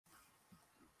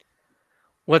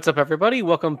What's up, everybody?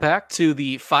 Welcome back to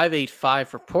the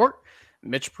 585 Report.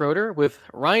 Mitch Broder with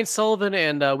Ryan Sullivan,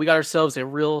 and we got ourselves a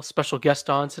real special guest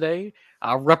on today,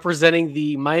 representing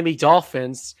the Miami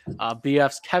Dolphins,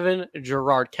 BF's Kevin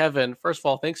Guerard. Kevin, first of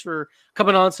all, thanks for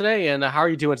coming on today, and how are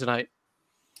you doing tonight?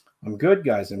 I'm good,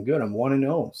 guys. I'm good. I'm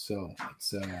 1-0, so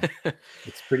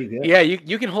it's pretty good. Yeah,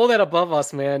 you can hold that above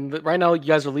us, man. Right now, you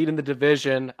guys are leading the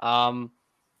division.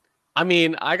 I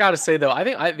mean, I got to say, though, I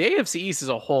think the AFC East as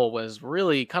a whole was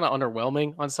really kind of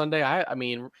underwhelming on Sunday. I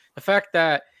mean, the fact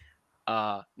that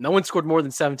no one scored more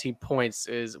than 17 points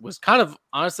was kind of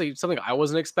honestly something I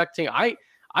wasn't expecting. I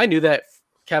knew that,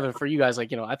 Kevin, for you guys,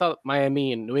 I thought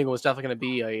Miami and New England was definitely going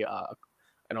to be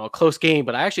a close game,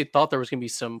 but I actually thought there was going to be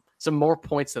some more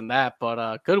points than that.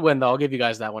 But good win, though. I'll give you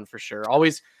guys that one for sure.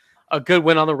 Always a good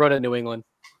win on the road at New England.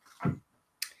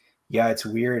 Yeah, it's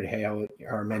weird how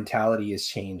our mentality has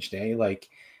changed, eh? Like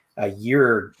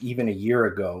even a year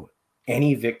ago,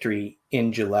 any victory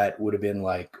in Gillette would have been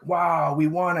like, wow, we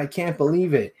won. I can't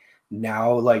believe it.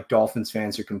 Now, like, Dolphins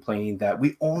fans are complaining that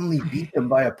we only beat them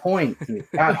by a point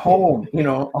at home,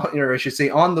 or I should say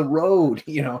on the road,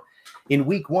 in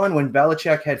week one when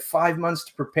Belichick had 5 months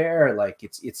to prepare. Like,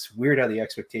 it's weird how the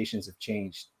expectations have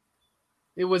changed.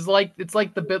 It's like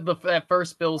that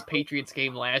first Bills Patriots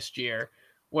game last year,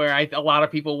 where a lot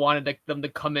of people wanted them to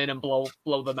come in and blow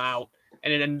them out,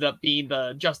 and it ended up being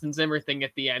the Justin Zimmer thing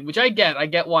at the end, which I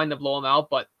get wanting to blow them out,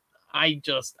 but I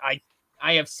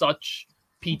have such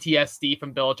PTSD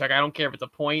from Belichick. I don't care if it's a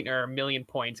point or a million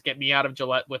points. Get me out of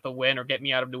Gillette with a win, or get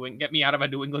me out of a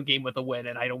New England game with a win,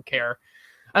 and I don't care.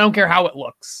 I don't care how it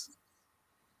looks.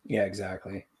 Yeah,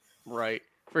 exactly. Right,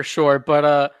 for sure.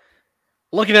 But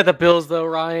looking at the Bills, though,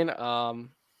 Ryan,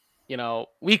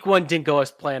 week one didn't go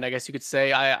as planned, I guess you could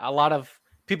say. A lot of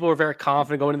people were very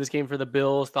confident going into this game for the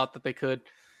Bills, thought that they could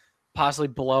possibly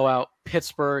blow out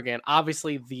Pittsburgh, and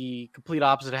obviously the complete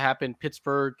opposite happened.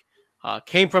 Pittsburgh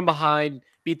came from behind,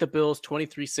 beat the Bills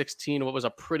 23-16, what was a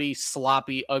pretty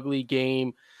sloppy, ugly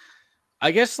game.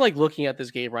 I guess, looking at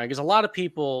this game, Ryan, because a lot of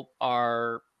people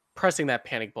are pressing that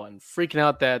panic button, freaking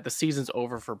out that the season's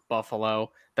over for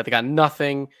Buffalo, that they got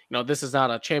nothing. This is not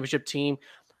a championship team.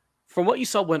 From what you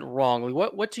saw went wrong,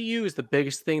 what to you is the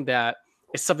biggest thing that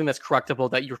is something that's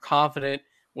correctable, that you're confident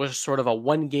was sort of a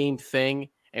one-game thing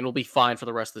and will be fine for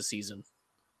the rest of the season?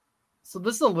 So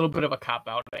this is a little bit of a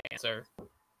cop-out answer,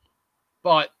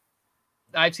 but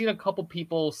I've seen a couple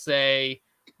people say,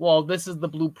 well, this is the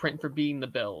blueprint for beating the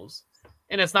Bills.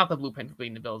 And it's not the blueprint for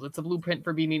beating the Bills. It's a blueprint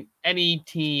for beating any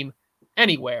team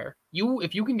anywhere.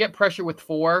 If you can get pressure with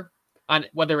 4 on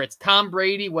whether it's Tom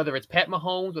Brady, whether it's Pat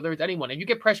Mahomes, whether it's anyone, if you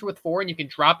get pressure with 4 and you can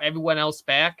drop everyone else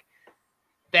back,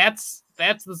 that's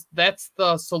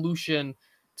the solution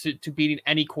to beating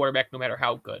any quarterback, no matter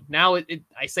how good. Now,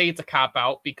 I say it's a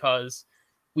cop-out because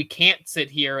we can't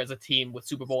sit here as a team with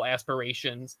Super Bowl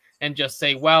aspirations and just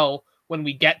say, well, when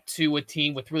we get to a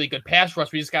team with really good pass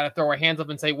rush, we just got to throw our hands up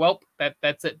and say, well,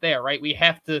 that's it there, right?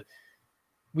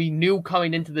 We knew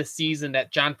coming into the season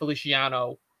that John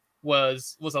Feliciano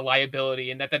was a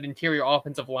liability, and that interior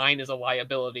offensive line is a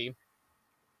liability.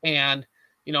 And,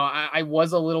 I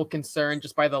was a little concerned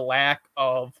just by the lack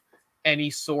of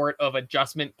any sort of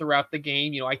adjustment throughout the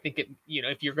game. I think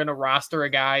if you're going to roster a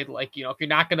guy, if you're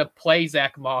not going to play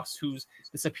Zach Moss, who's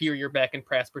the superior back in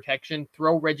pass protection,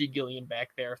 throw Reggie Gilliam back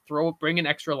there, bring an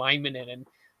extra lineman in, and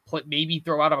maybe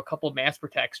throw out a couple of mass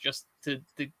protects just to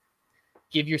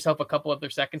give yourself a couple of their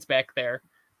seconds back there.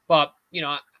 But,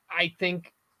 I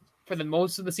think for the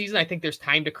most of the season, I think there's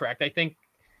time to correct. I think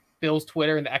Bill's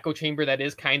Twitter and the echo chamber that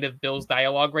is kind of Bill's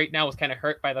dialogue right now is kind of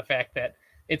hurt by the fact that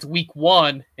it's week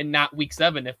 1 and not week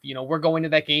 7. If, we're going to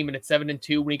that game and it's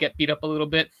 7-2, when we get beat up a little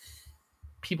bit,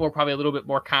 people are probably a little bit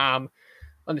more calm.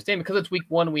 Understand, because it's week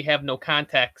 1 and we have no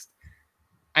context,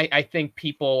 I think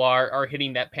people are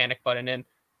hitting that panic button, and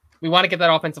we want to get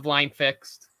that offensive line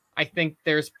fixed. I think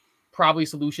there's probably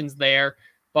solutions there,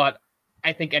 but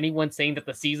I think anyone saying that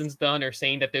the season's done or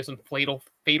saying that there's some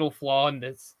fatal flaw in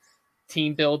this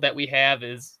team build that we have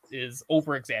is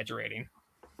over-exaggerating.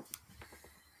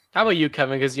 How about you,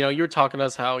 Kevin? Because, you were talking to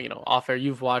us how, off air,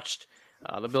 you've watched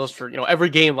the Bills for, every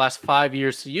game last 5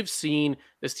 years. So you've seen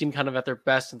this team kind of at their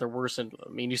best and their worst. And I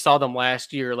mean, you saw them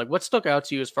last year. What stuck out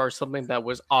to you as far as something that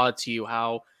was odd to you,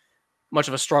 how much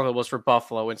of a struggle it was for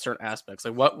Buffalo in certain aspects?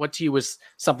 What to you was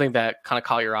something that kind of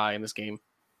caught your eye in this game?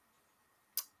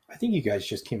 I think you guys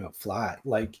just came out flat.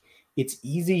 It's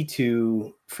easy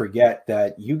to forget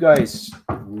that you guys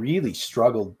really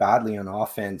struggled badly on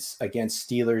offense against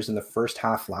Steelers in the first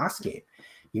half last game.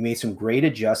 You made some great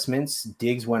adjustments.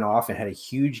 Diggs went off and had a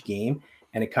huge game,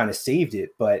 and it kind of saved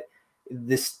it. But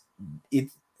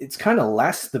it's kind of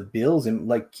less the Bills. And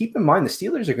like, keep in mind, the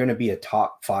Steelers are going to be a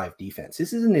top 5 defense.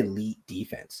 This is an elite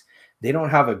defense. They don't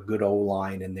have a good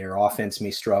O-line, and their offense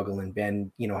may struggle. And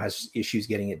Ben, has issues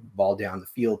getting it ball down the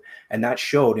field. And that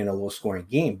showed in a low scoring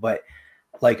game. But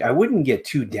like, I wouldn't get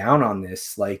too down on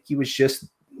this. Like, it was just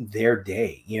their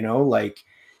day,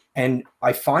 and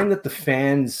I find that the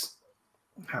fans,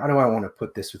 how do I want to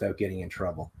put this without getting in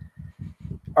trouble,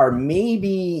 are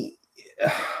maybe,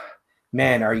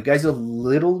 man, are you guys a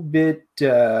little bit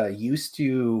used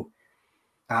to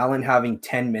Allen having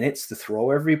 10 minutes to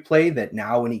throw every play, that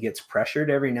now when he gets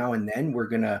pressured every now and then, we're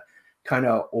going to kind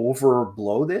of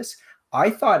overblow this?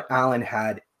 I thought Allen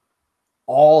had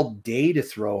all day to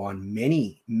throw on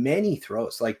many, many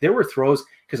throws. Like, there were throws,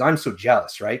 because I'm so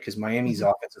jealous, right? Because Miami's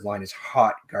offensive line is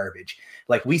hot garbage.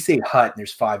 Like, we say hut, and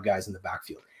there's 5 guys in the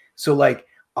backfield. So, like,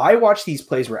 I watch these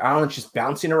plays where Allen's just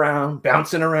bouncing around. Oh,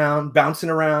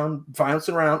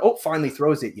 finally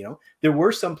throws it, There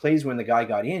were some plays when the guy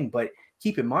got in, but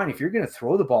keep in mind, if you're going to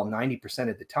throw the ball 90%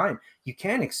 of the time, you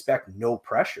can't expect no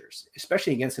pressures,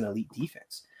 especially against an elite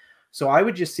defense. So I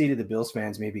would just say to the Bills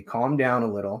fans, maybe calm down a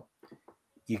little.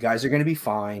 You guys are going to be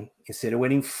fine. Instead of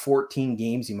winning 14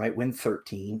 games, you might win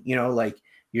 13.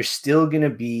 You're still going to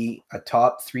be a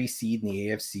top 3 seed in the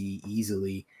AFC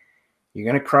easily. You're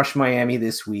going to crush Miami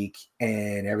this week,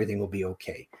 and everything will be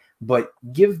okay. But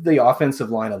give the offensive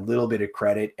line a little bit of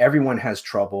credit. Everyone has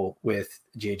trouble with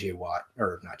TJ Watt.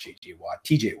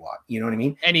 You know what I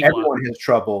mean? Everyone has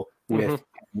trouble with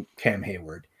Cam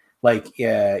Hayward.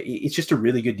 It's just a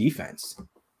really good defense.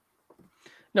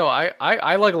 No,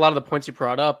 I like a lot of the points you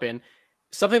brought up, and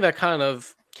something that kind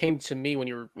of came to me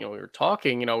when we were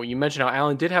talking. You mentioned how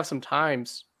Allen did have some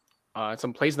times,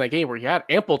 some plays in that game where he had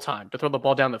ample time to throw the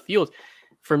ball down the field.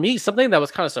 For me, something that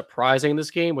was kind of surprising in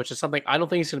this game, which is something I don't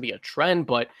think is going to be a trend,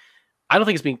 but I don't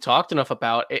think it's being talked enough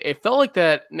about. It felt like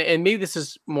that, and maybe this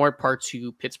is more part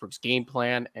to Pittsburgh's game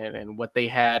plan and what they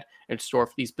had in store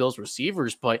for these Bills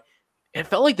receivers, but it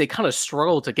felt like they kind of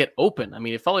struggled to get open. I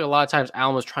mean, it felt like a lot of times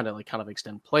Allen was trying to kind of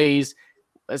extend plays,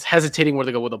 was hesitating where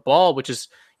to go with the ball, which is,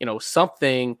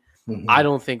 something I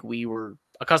don't think we were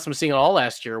accustomed to seeing all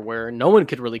last year, where no one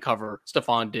could really cover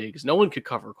Stephon Diggs, no one could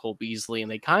cover Cole Beasley, and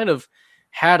they kind of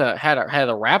had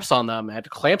the wraps on them, had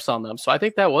clamps on them. So I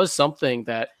think that was something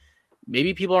that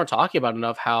maybe people aren't talking about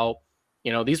enough, how,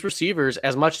 these receivers,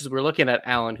 as much as we're looking at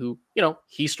Allen, who,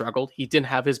 he struggled, he didn't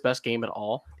have his best game at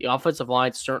all. The offensive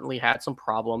line certainly had some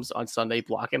problems on Sunday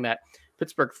blocking that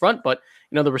Pittsburgh front, but,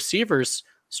 the receivers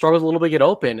struggled a little bit to get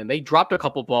open, and they dropped a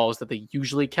couple balls that they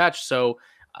usually catch. So,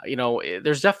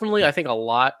 there's definitely, I think, a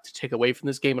lot to take away from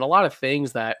this game, and a lot of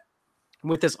things that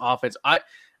with this offense,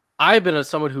 I've been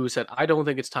someone who said, I don't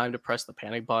think it's time to press the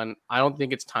panic button. I don't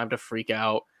think it's time to freak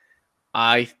out.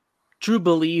 I do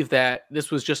believe that this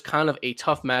was just kind of a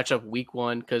tough matchup week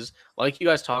 1, because like you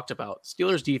guys talked about,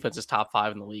 Steelers defense is top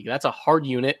 5 in the league. That's a hard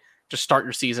unit to start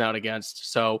your season out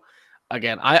against. So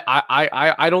again,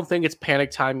 I don't think it's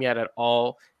panic time yet at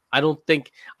all. I don't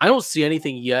see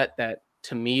anything yet that,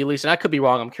 to me at least, and I could be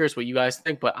wrong, I'm curious what you guys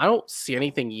think, but I don't see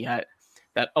anything yet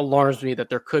that alarms me that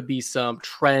there could be some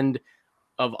trend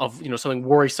of something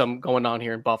worrisome going on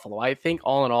here in Buffalo. I think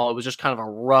all in all, it was just kind of a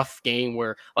rough game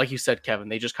where, like you said, Kevin,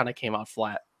 they just kind of came out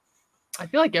flat. I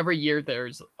feel like every year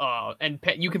there's, and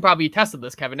you can probably attest to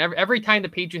this, Kevin, every time the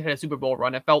Patriots had a Super Bowl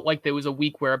run, it felt like there was a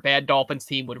week where a bad Dolphins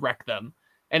team would wreck them.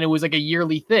 And it was like a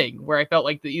yearly thing where I felt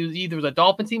like it was either a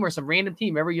Dolphins team or some random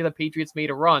team. Every year the Patriots made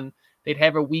a run, they'd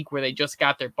have a week where they just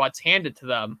got their butts handed to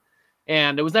them.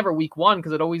 And it was never week 1,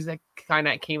 because it always kind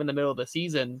of came in the middle of the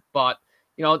season. But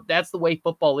that's the way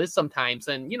football is sometimes.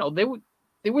 And,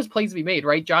 there was plays to be made,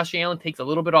 right? Josh Allen takes a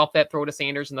little bit off that throw to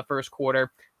Sanders in the first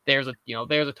quarter. There's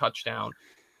a touchdown.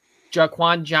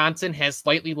 Jaquan Johnson has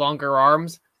slightly longer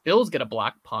arms. Bills get a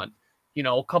block punt.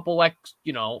 A couple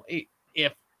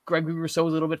if Gregory Rousseau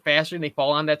is a little bit faster and they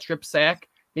fall on that strip sack,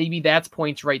 maybe that's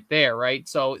points right there, right?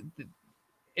 So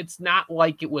it's not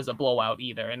like it was a blowout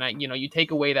either. And you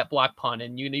take away that block punt,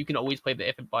 and you can always play the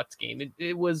if and buts game.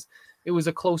 It was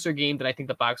a closer game than I think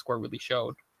the box score really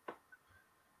showed.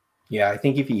 Yeah, I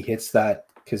think if he hits that,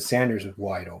 because Sanders was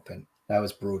wide open, that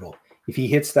was brutal. If he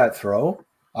hits that throw,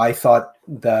 I thought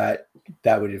that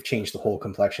would have changed the whole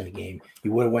complexion of the game.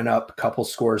 You would have went up a couple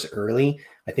scores early.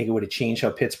 I think it would have changed how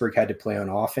Pittsburgh had to play on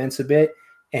offense a bit,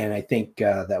 and I think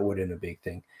that would have been a big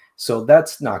thing. So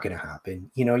that's not going to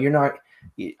happen.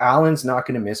 Allen's not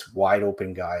going to miss wide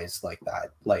open guys like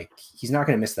that. Like, he's not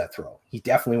going to miss that throw. He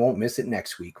definitely won't miss it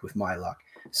next week with my luck.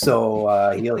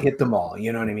 So he'll hit them all.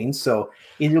 You know what I mean? So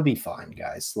it'll be fine,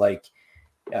 guys. Like,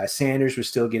 Sanders was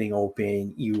still getting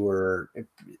open. You were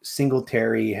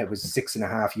Singletary was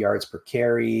 6.5 yards per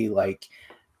carry. Like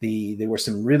there were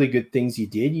some really good things you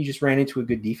did. You just ran into a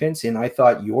good defense, and I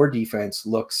thought your defense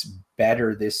looks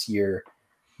better this year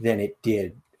than it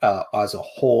did as a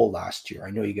whole last year.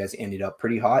 I know you guys ended up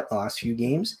pretty hot the last few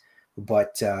games,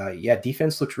 but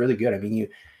defense looks really good. I mean,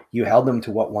 you held them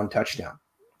to one touchdown.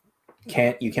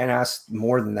 You can't ask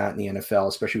more than that in the NFL,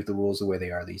 especially with the rules the way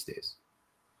they are these days.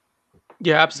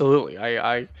 Yeah, absolutely.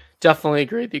 I definitely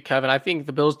agree with you, Kevin. I think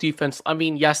the Bills defense, I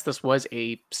mean, yes, this was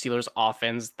a Steelers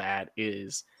offense that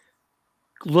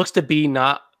looks to be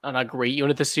not on a great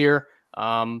unit this year.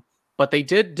 But they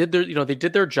did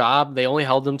their job. They only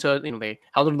held them to, they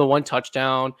held them to 1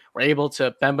 touchdown, were able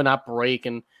to bend but not break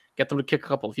and get them to kick a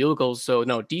couple of field goals. So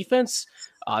no, defense,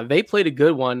 they played a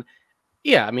good one.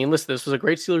 Yeah, I mean, listen, this was a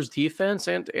great Steelers defense.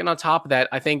 And on top of that,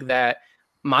 I think that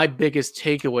my biggest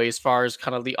takeaway as far as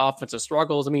kind of the offensive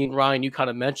struggles, I mean, Ryan, you kind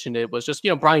of mentioned it, was just,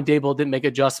 Brian Daboll didn't make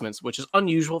adjustments, which is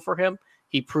unusual for him.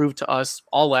 He proved to us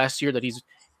all last year that he's,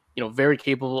 very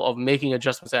capable of making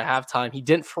adjustments at halftime. He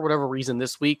didn't for whatever reason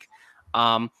this week.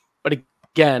 But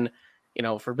again,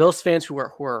 for Bills fans who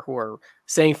are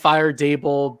saying fire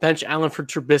Daboll, bench Allen for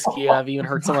Trubisky, I've even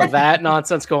heard some of that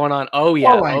nonsense going on. Oh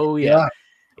yeah. God.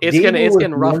 It's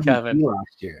getting rough, Kevin.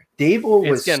 Last year, Daboll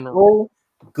was so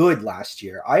good last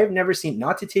year. I have never seen,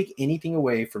 not to take anything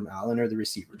away from Allen or the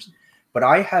receivers, but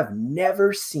I have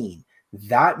never seen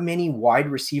that many wide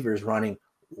receivers running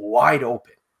wide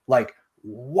open,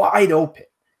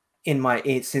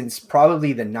 since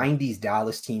probably the 90s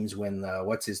Dallas teams when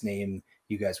what's his name,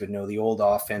 you guys would know, the old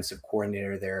offensive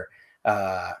coordinator there.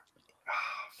 I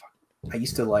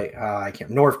used to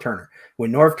Norv Turner.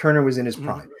 When Norv Turner was in his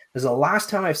prime. This is the last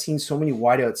time I've seen so many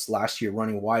wideouts last year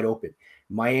running wide open.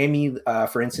 Miami,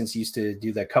 for instance, used to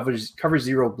do that cover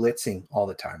zero blitzing all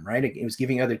the time, right? It was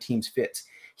giving other teams fits.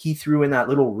 He threw in that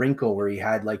little wrinkle where he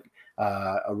had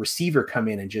a receiver come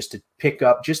in and just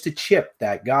to chip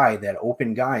that guy, that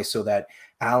open guy, so that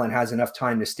Allen has enough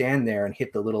time to stand there and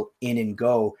hit the little in and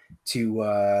go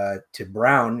to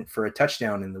Brown for a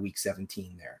touchdown in the week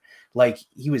 17 there.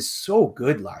 He was so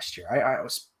good last year. I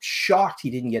was shocked he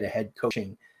didn't get a head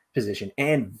coaching position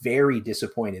and very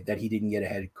disappointed that he didn't get a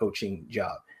head coaching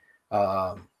job.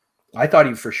 I thought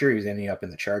he was ending up in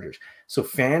the Chargers. So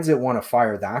fans that want to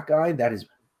fire that guy, that is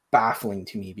baffling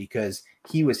to me because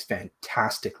he was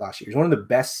fantastic last year. It was one of the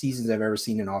best seasons I've ever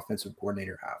seen an offensive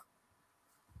coordinator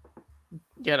have.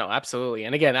 Yeah, no, absolutely.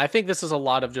 And again, I think this is a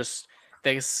lot of just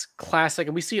this classic,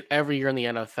 and we see it every year in the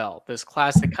NFL, this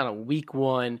classic kind of week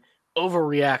 1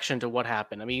 overreaction to what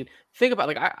happened. I mean, think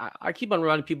about, I keep on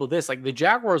reminding people this, the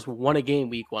Jaguars won a game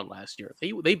week 1 last year.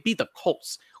 They beat the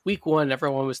Colts week 1.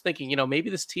 Everyone was thinking, maybe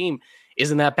this team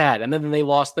isn't that bad. And then they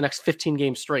lost the next 15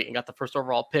 games straight and got the first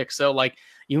overall pick. So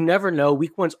you never know.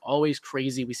 Week 1's always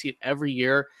crazy. We see it every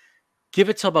year. Give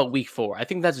it till about week 4. I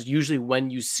think that's usually when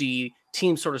you see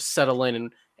teams sort of settle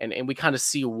in and we kind of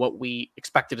see what we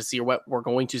expected to see or what we're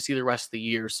going to see the rest of the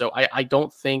year. So I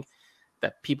don't think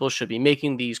that people should be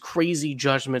making these crazy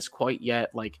judgments quite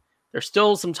yet. There's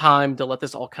still some time to let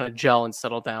this all kind of gel and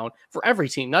settle down for every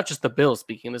team, not just the Bills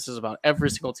speaking. This is about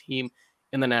every single team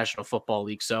in the National Football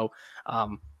League. So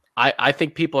I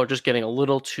think people are just getting a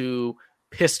little too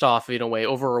pissed off in a way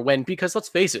over a win, because let's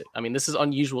face it, I mean, this is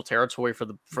unusual territory for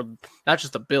not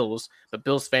just the Bills, but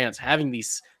Bills fans having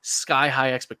these sky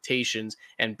high expectations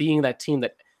and being that team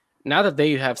that now that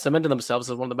they have cemented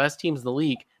themselves as one of the best teams in the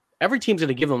league, every team's going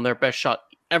to give them their best shot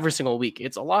every single week.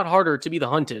 It's a lot harder to be the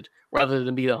hunted rather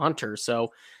than be the hunter.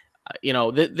 So,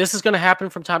 this is going to happen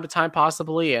from time to time,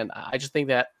 possibly. And I just think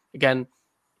that, again,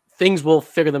 things will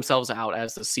figure themselves out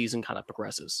as the season kind of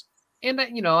progresses. And,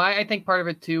 I think part of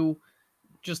it too,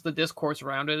 just the discourse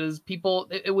around it is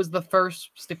it was the first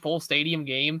full stadium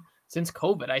game since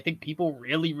COVID. I think people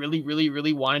really, really, really,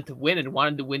 really wanted to win and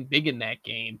wanted to win big in that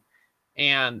game.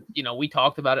 And, we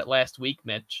talked about it last week,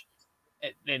 Mitch,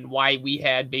 and why we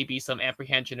had maybe some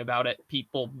apprehension about it.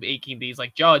 People making these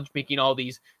Judge making all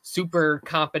these super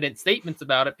confident statements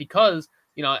about it because,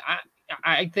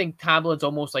 I think Tomlin's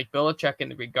almost like Belichick in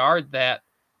the regard that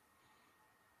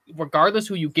regardless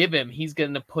who you give him, he's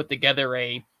going to put together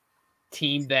a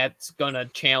team that's going to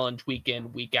challenge week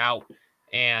in, week out,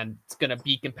 and it's going to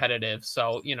be competitive.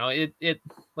 So, it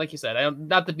like you said,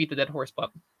 not to beat the dead horse,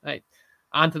 but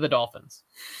on to the Dolphins.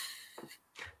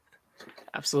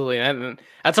 Absolutely. And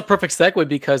that's a perfect segue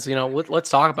because, let's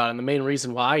talk about it. And the main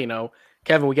reason why,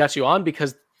 Kevin, we got you on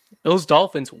because those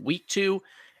Dolphins week 2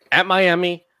 at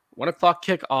Miami, 1:00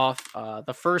 kickoff,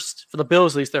 the first for the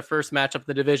Bills, at least their first matchup in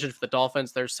the division, for the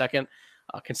Dolphins, their second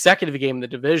consecutive game in the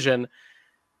division.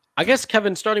 I guess,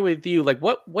 Kevin, starting with you, like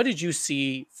what did you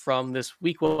see from this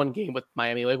week 1 game with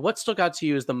Miami? Like what stuck out to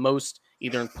you as the most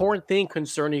either important thing,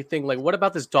 concerning thing? Like what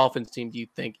about this Dolphins team do you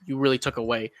think you really took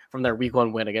away from their week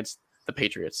 1 win against the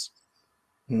Patriots?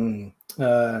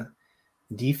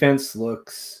 Defense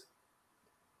looks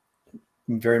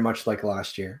very much like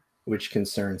last year, which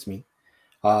concerns me.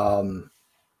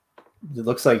 It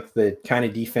looks like the kind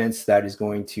of defense that is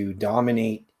going to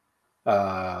dominate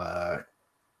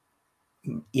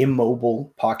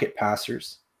immobile pocket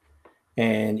passers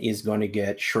and is going to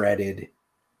get shredded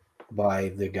by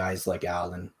the guys like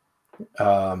Allen.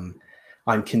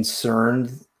 I'm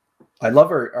concerned. I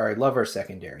love our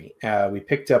secondary. We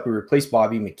replaced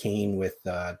Bobby McCain with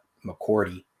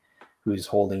McCourty, who's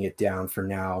holding it down for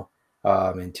now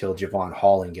until Javon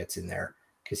Holland gets in there,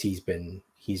 because he's been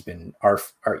our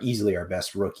easily our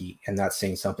best rookie, and that's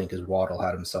saying something because Waddle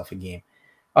had himself a game.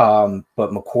 But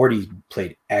McCourty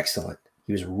played excellent.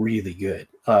 He was really good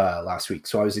last week.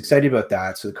 So I was excited about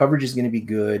that. So the coverage is going to be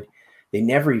good. They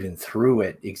never even threw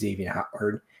at Xavier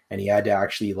Howard, and he had to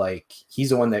actually,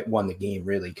 he's the one that won the game,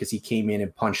 really, because he came in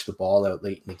and punched the ball out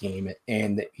late in the game,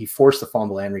 and he forced the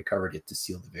fumble and recovered it to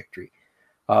seal the victory.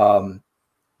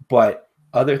 But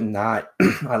other than that,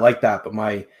 I like that. But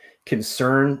my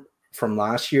concern from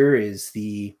last year is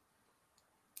the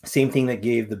same thing that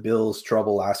gave the Bills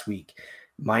trouble last week.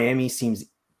 Miami seems,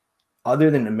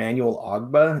 other than Emmanuel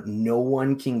Ogbah, no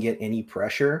one can get any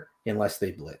pressure unless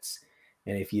they blitz.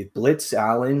 And if you blitz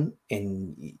Allen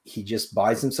and he just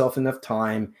buys himself enough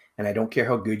time, and I don't care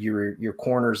how good your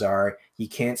corners are, he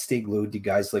can't stay glued to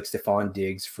guys like Stephon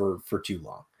Diggs for too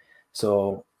long.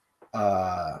 So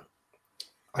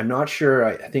I'm not sure.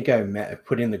 I think I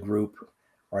put in the group,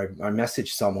 or I messaged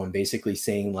someone basically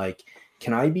saying,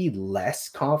 can I be less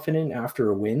confident after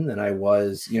a win than I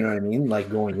was, you know what I mean?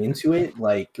 Going into it,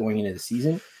 going into the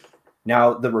season.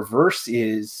 Now, the reverse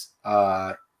is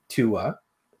Tua.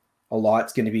 A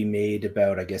lot's going to be made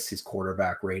about, I guess, his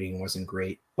quarterback rating wasn't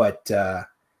great, but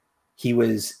he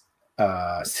was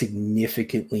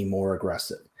significantly more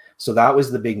aggressive. So that was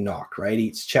the big knock, right?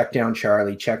 It's check down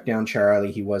Charlie.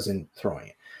 He wasn't throwing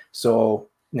it. So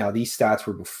now these stats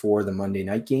were before the Monday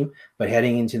night game, but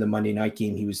heading into the Monday night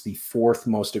game, he was the 4th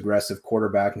most aggressive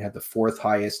quarterback and had the 4th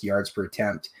highest yards per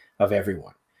attempt of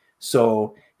everyone.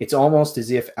 So it's almost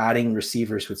as if adding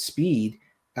receivers with speed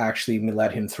actually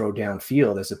let him throw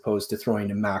downfield, as opposed to throwing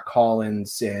to Mac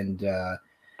Hollins and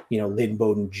Lynn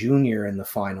Bowden Jr. in the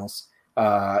finals.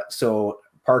 So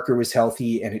Parker was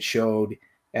healthy, and it showed.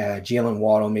 Jalen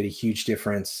Waddle made a huge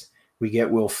difference. We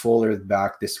get Will Fuller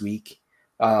back this week.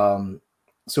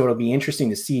 So it'll be interesting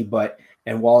to see.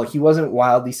 And while he wasn't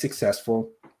wildly successful,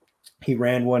 he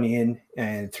ran one in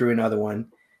and threw another one, and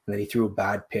then he threw a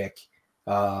bad pick.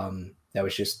 That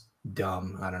was just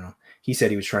dumb. I don't know. He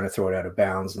said he was trying to throw it out of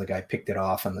bounds, and the guy picked it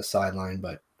off on the sideline,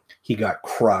 but he got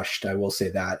crushed. I will say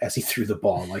that, as he threw the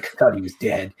ball. I thought he was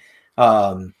dead.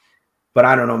 But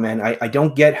I don't know, man. I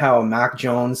don't get how Mac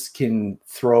Jones can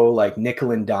throw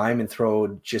nickel and dime and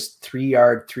throw just 3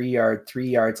 yards.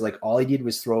 All he did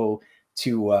was throw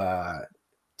to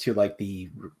the what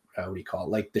do you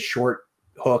call it? The short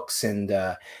hooks and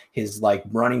his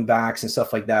running backs and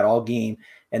stuff like that all game.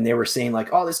 And they were saying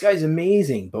oh, this guy's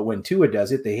amazing. But when Tua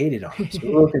does it, they hate it on him. It's a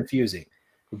little confusing.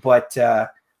 But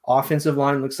offensive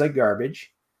line looks like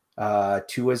garbage.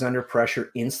 Tua's under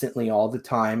pressure instantly all the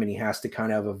time, and he has to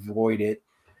kind of avoid it.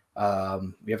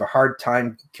 We have a hard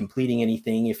time completing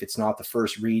anything if it's not the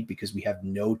first read, because we have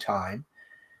no time.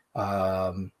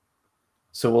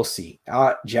 So we'll see.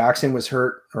 Jackson was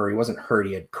hurt, or he wasn't hurt.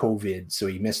 He had COVID, so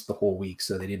he missed the whole week,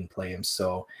 so they didn't play him.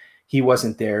 So he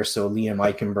wasn't there. So Liam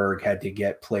Eichenberg had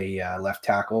to play left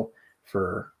tackle,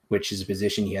 for which is a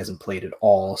position he hasn't played at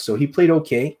all. So he played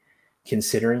okay,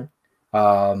 considering.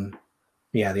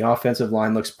 Yeah, the offensive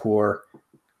line looks poor.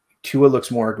 Tua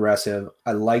looks more aggressive.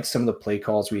 I like some of the play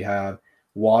calls we have.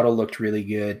 Waddle looked really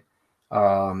good.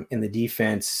 And the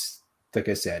defense, like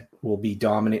I said, will be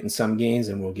dominant in some games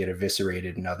and will get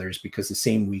eviscerated in others, because the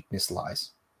same weakness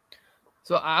lies.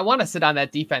 So I want to sit on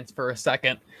that defense for a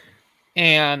second,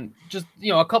 and just,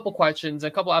 a couple questions, a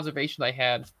couple observations I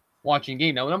had watching the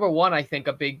game. Now, number one, I think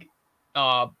a big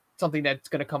something that's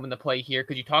going to come into play here,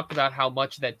 because you talked about how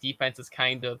much that defense is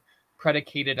kind of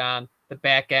predicated on the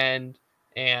back end,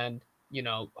 and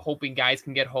hoping guys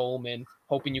can get home, and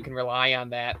hoping you can rely on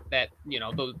that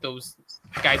those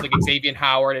guys like Xavier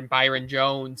Howard and Byron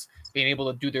Jones being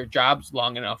able to do their jobs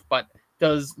long enough. But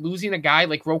does losing a guy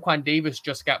like Roquan Davis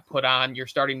just got put on, your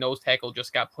starting nose tackle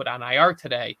just got put on IR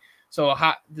today? So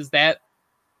how does that,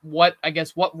 what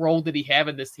role did he have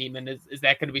in this team? And is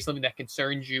that going to be something that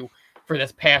concerns you for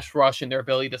this pass rush and their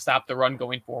ability to stop the run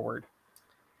going forward.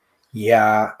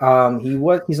 Yeah,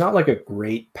 he's not like a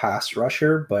great pass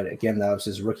rusher, but again, that was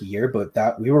his rookie year. But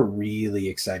that we were really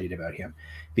excited about him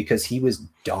because he was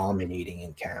dominating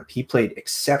in camp. He played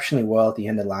exceptionally well at the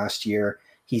end of last year.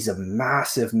 He's a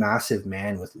massive, massive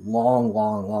man with long,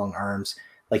 long, long arms.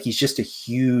 Like he's just a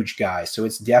huge guy. So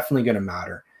it's definitely going to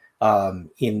matter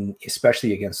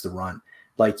especially against the run.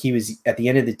 Like he was at the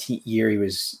end of the year, he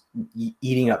was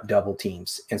eating up double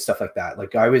teams and stuff like that.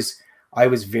 Like I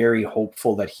was very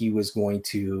hopeful that he was going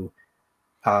to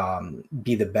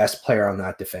be the best player on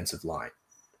that defensive line.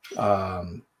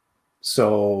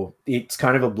 So it's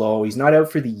kind of a blow. He's not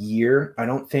out for the year, I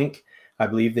don't think. I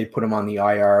believe they put him on the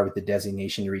IR with the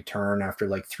designation to return after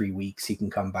like 3 weeks. He can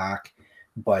come back.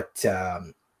 But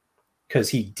because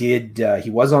he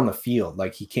was on the field.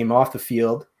 Like he came off the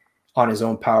field on his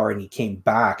own power and he came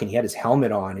back and he had his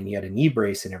helmet on and he had a knee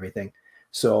brace and everything.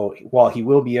 So while he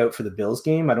will be out for the Bills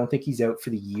game, I don't think he's out for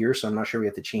the year. So I'm not sure we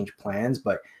have to change plans.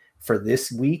 But for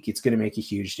this week, it's going to make a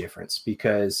huge difference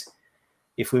because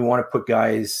if we want to put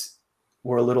guys,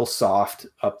 we're a little soft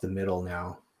up the middle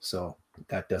now. So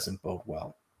that doesn't bode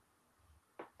well.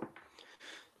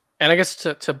 And I guess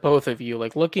to both of you,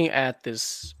 like looking at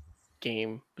this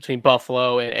game between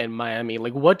Buffalo and Miami,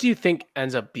 like what do you think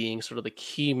ends up being sort of the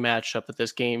key matchup that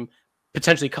this game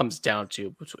potentially comes down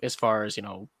to as far as,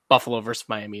 Buffalo versus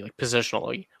Miami, like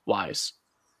positionally wise?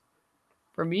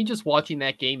 For me, just watching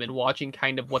that game and watching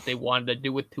kind of what they wanted to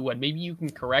do with Tua, and maybe you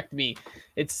can correct me,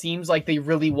 it seems like they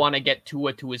really want to get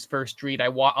Tua to his first read.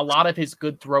 A lot of his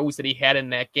good throws that he had in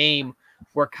that game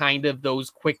were kind of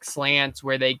those quick slants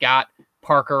where they got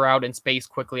Parker out in space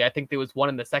quickly. I think there was one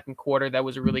in the second quarter that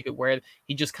was a really good where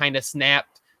he just kind of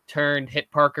snapped, turned,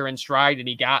 hit Parker in stride, and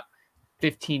he got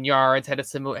 15 yards. Had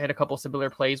a couple similar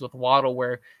plays with Waddle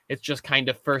where it's just kind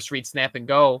of first read, snap, and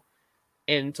go.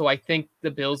 And so I think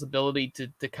the Bills' ability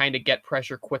to kind of get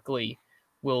pressure quickly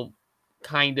will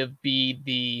kind of be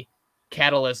the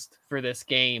catalyst for this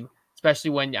game,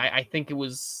 especially when I think it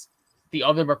was the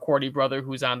other McCourty brother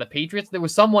who's on the Patriots. There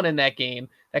was someone in that game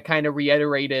that kind of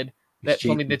reiterated that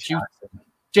something that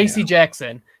JC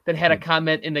Jackson that had a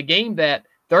comment in the game that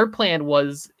their plan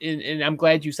was, and I'm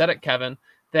glad you said it, Kevin,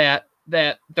 that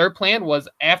their plan was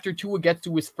after Tua gets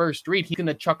to his first read, he's going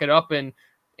to chuck it up and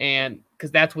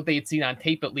because that's what they had seen on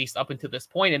tape, at least up until this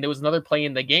point. And there was another play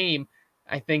in the game,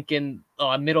 I think in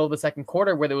middle of the second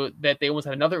quarter where they almost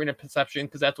had another interception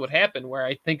because that's what happened, where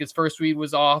I think his first read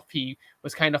was off. He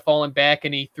was kind of falling back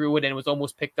and he threw it and it was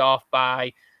almost picked off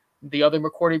by the other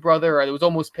McCourty brother, or it was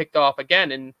almost picked off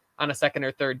again and on a second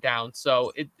or third down.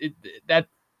 So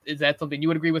is that something you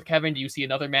would agree with, Kevin? Do you see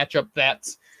another matchup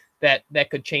that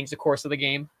could change the course of the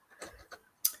game?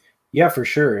 Yeah, for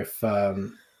sure. If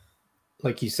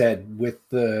like you said, with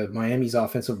the Miami's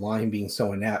offensive line being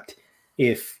so inept,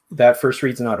 if that first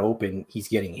read's not open, he's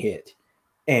getting hit.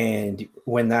 And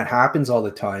when that happens all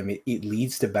the time, it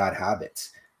leads to bad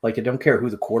habits. Like, I don't care who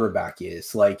the quarterback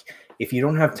is. Like, if you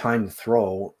don't have time to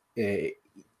throw,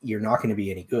 you're not going to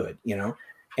be any good,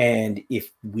 And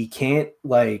if we can't,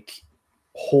 like,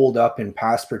 hold up in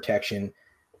pass protection,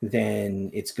 then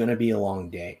it's going to be a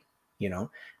long day,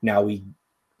 Now,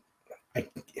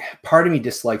 part of me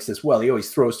dislikes this. Well, he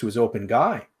always throws to his open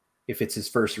guy if it's his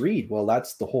first read. Well,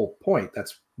 that's the whole point.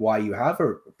 That's why you have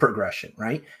a progression,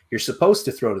 right? You're supposed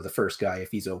to throw to the first guy if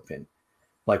he's open.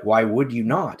 Like, why would you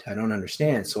not? I don't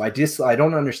understand. So I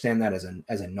don't understand that as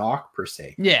a knock per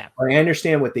se. Yeah. I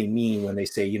understand what they mean when they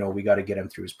say, we got to get him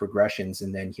through his progressions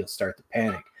and then he'll start to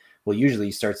panic. Well, usually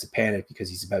he starts to panic because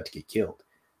he's about to get killed.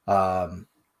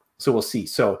 So we'll see.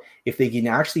 So if they can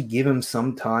actually give him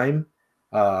some time,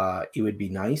 it would be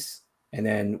nice, and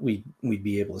then we'd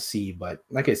be able to see. But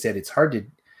like I said, it's hard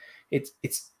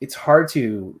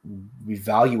to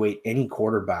evaluate any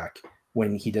quarterback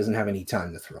when he doesn't have any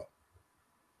time to throw.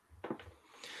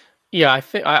 Yeah, I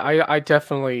think I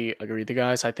definitely agree with you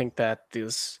guys. I think that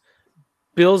this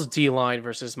Bills D line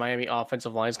versus Miami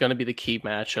offensive line is going to be the key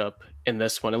matchup in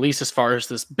this one, at least as far as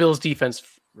this Bills defense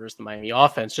versus the Miami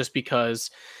offense, just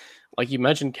because, like you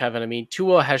mentioned, Kevin, I mean,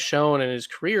 Tua has shown in his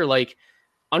career, like,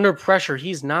 under pressure,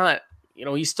 he's not,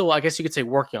 he's still, I guess you could say,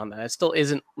 working on that. It still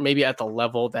isn't maybe at the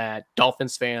level that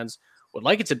Dolphins fans would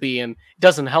like it to be. And it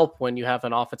doesn't help when you have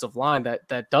an offensive line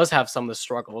that does have some of the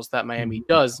struggles that Miami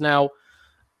does. Now,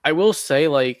 I will say,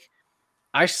 like,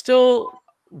 I still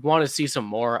want to see some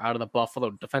more out of the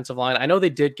Buffalo defensive line. I know they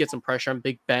did get some pressure on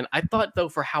Big Ben. I thought, though,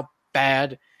 for how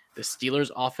bad the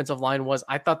Steelers offensive line was,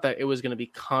 I thought that it was going to be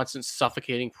constant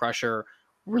suffocating pressure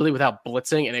really without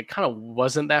blitzing, and it kind of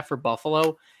wasn't that for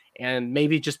Buffalo. And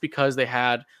maybe just because they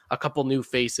had a couple new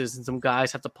faces and some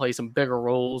guys have to play some bigger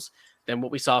roles than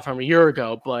what we saw from a year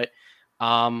ago. But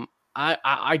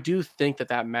I do think that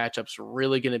matchup's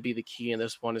really going to be the key in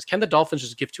this one. Is can the Dolphins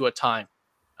just give to a time?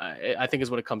 I think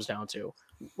is what it comes down to.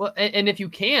 Well, and if you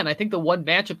can, I think the one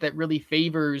matchup that really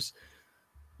favors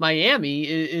Miami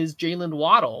is Jalen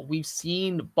Waddle. We've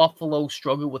seen Buffalo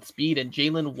struggle with speed, and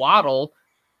Jalen Waddle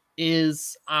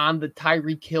is on the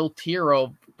Tyreek Hill tier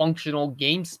of functional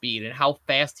game speed and how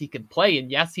fast he can play. And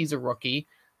yes, he's a rookie,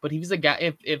 but he's a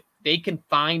guy, if they can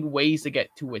find ways to get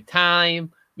to a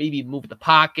time, maybe move the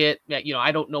pocket.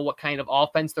 I don't know what kind of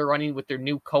offense they're running with their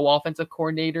new co-offensive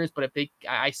coordinators, but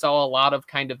I saw a lot of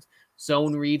kind of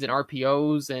zone reads and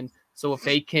RPOs. And so if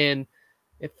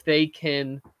they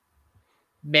can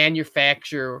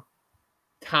manufacture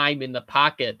time in the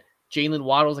pocket, Jalen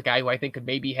Waddle's a guy who I think could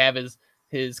maybe have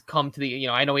his come to the,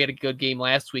 I know he had a good game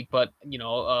last week, but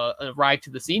arrive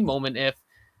to the scene moment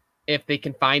if they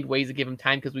can find ways to give him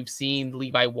time, because we've seen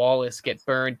Levi Wallace get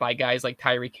burned by guys like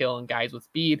Tyreek Hill and guys with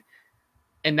speed.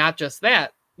 And not just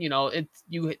that, it's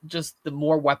just the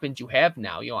more weapons you have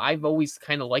now. I've always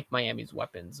kind of liked Miami's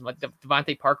weapons.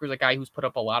 Devontae Parker's a guy who's put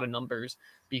up a lot of numbers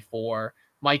before.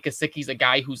 Mike Gesicki's a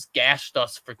guy who's gashed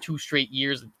us for 2 straight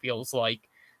years, it feels like.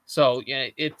 So yeah,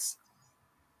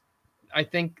 I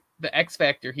think the X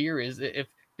factor here is if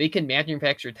they can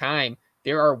manufacture time,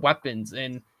 there are weapons.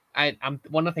 And I'm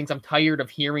one of the things I'm tired of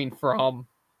hearing from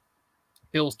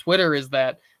Bill's Twitter is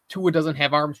that Tua doesn't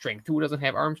have arm strength.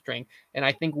 And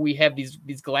I think we have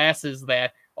these glasses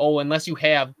that, unless you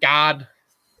have God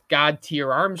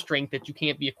tier arm strength, that you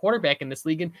can't be a quarterback in this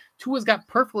league. And Tua's got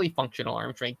perfectly functional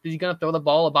arm strength. Is he going to throw the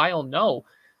ball a mile? No,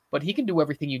 but he can do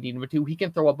everything you need him to do. He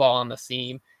can throw a ball on the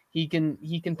seam. He can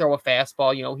throw a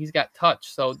fastball. He's got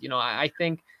touch. So, I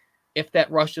think if that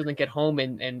rush doesn't get home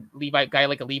and a guy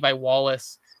like a Levi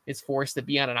Wallace is forced to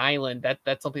be on an island,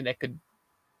 that's something that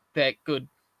could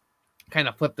kind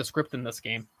of flip the script in this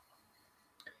game.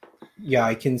 Yeah,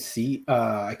 I could see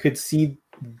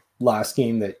last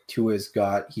game that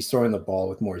he's throwing the ball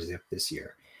with more zip this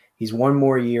year. He's 1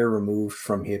 more year removed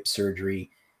from hip surgery.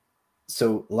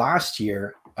 So last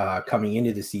year, coming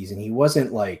into the season, he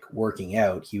wasn't like working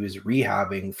out. He was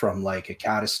rehabbing from like a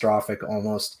catastrophic,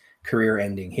 almost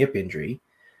career-ending hip injury.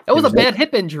 That was a bad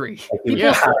hip injury.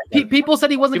 People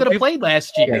said he wasn't going to play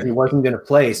last year. Yeah, he wasn't going to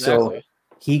play. Exactly. So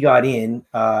he got in.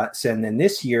 And then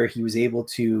this year he was able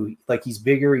to, he's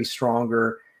bigger, he's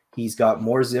stronger, he's got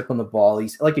more zip on the ball.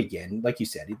 He's like you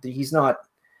said, he's not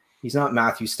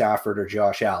Matthew Stafford or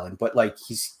Josh Allen, but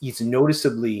he's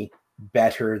noticeably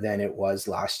better than it was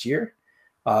last year.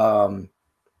 I'm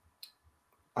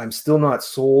still not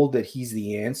sold that he's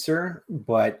the answer,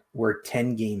 but we're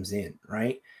 10 games in,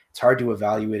 right? It's hard to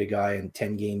evaluate a guy in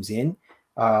 10 games in.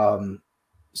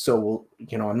 So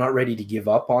I'm not ready to give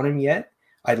up on him yet.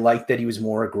 I like that he was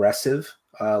more aggressive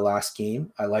last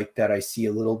game. I like that I see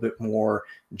a little bit more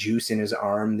juice in his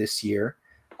arm this year.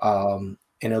 And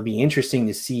it'll be interesting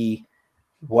to see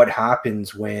what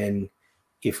happens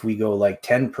if we go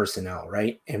 10 personnel,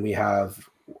 right? And we have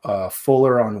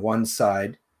Fuller on one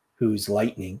side, who's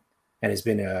lightning and has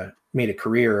been made a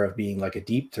career of being like a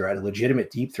deep threat, a legitimate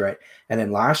deep threat. And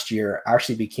then last year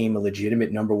actually became a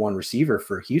legitimate number 1 receiver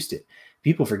for Houston.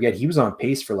 People forget he was on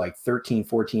pace for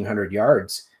 1,400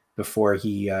 yards before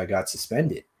he got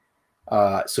suspended.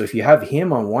 So if you have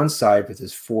him on one side with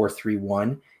his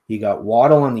 4.31, you got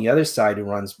Waddle on the other side who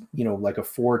runs, like a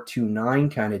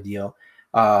 4.29 kind of deal.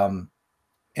 And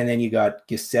then you got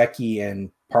Gesicki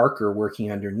and Parker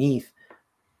working underneath.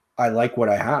 I like what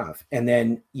I have. And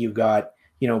then you've got,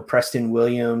 Preston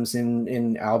Williams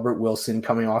and Albert Wilson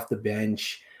coming off the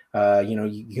bench.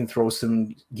 You can throw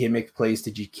some gimmick plays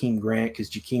to Jakeem Grant because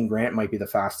Jakeem Grant might be the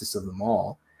fastest of them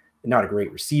all. Not a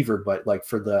great receiver, but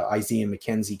for the Isaiah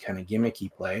McKenzie kind of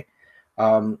gimmicky play.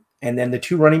 And then the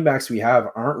 2 running backs we have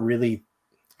aren't really,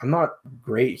 I'm not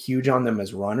huge on them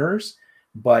as runners,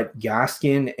 but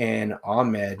Gaskin and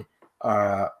Ahmed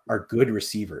are good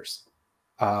receivers.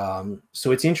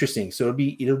 So it's interesting. So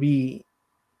it'll be,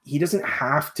 he doesn't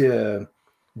have to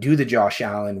do the Josh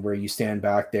Allen where you stand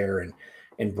back there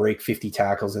and break 50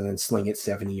 tackles and then sling it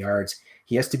 70 yards.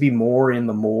 He has to be more in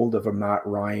the mold of a Matt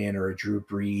Ryan or a Drew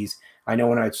Brees. I know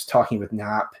when I was talking with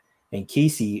Knapp and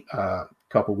Casey a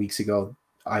couple weeks ago,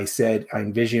 I said I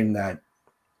envision that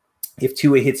if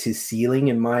Tua hits his ceiling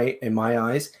in my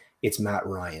eyes, it's Matt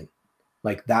Ryan.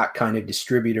 Like that kind of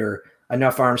distributor,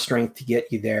 enough arm strength to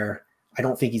get you there. I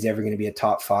don't think he's ever going to be a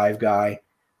top 5 guy,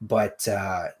 but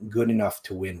good enough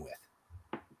to win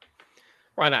with.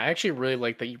 Ryan, I actually really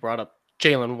like that you brought up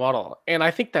Jalen Waddle. And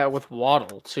I think that with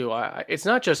Waddle, too, it's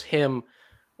not just him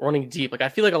running deep. Like I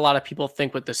feel like a lot of people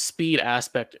think with the speed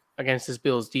aspect against this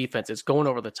Bills defense, it's going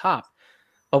over the top.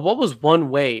 But what was one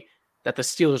way that the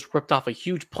Steelers ripped off a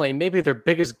huge play, maybe their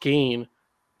biggest gain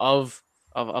of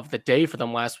the day for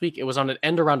them last week? It was on an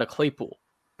end around a Claypool.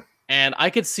 And I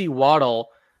could see Waddle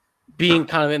being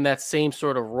kind of in that same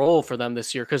sort of role for them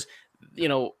this year because,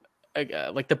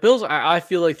 like the Bills, I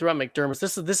feel like throughout McDermott's,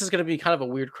 this is going to be kind of a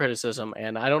weird criticism,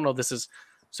 and I don't know if this is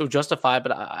so justified,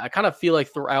 but I kind of feel like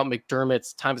throughout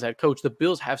McDermott's time as head coach, the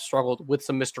Bills have struggled with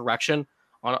some misdirection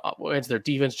on against their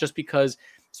defense just because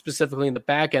specifically in the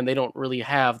back end, they don't really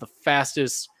have the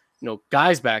fastest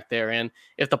guys back there. And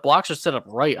if the blocks are set up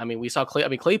right, I mean, we saw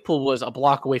Claypool was a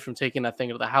block away from taking that thing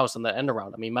to the house on the end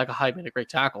around. I mean, Micah Hyde made a great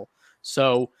tackle.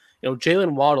 So,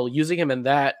 Jalen Waddle, using him in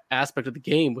that aspect of the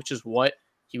game, which is what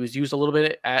he was used a little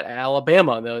bit at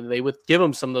Alabama. They would give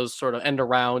him some of those sort of end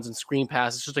arounds and screen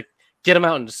passes just to get him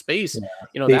out into space.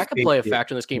 Yeah. That could play a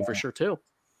factor in this game for sure too.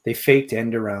 They faked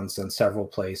end arounds on several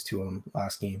plays to him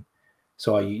last game.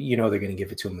 So they're going to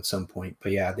give it to him at some point.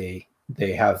 But yeah, they've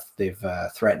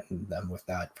threatened them with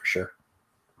that for sure.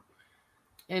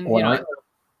 And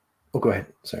go ahead.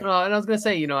 Sorry. And I was going to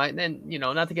say,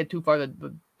 not to get too far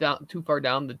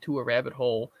down the Tua rabbit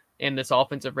hole and this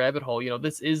offensive rabbit hole.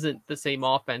 This isn't the same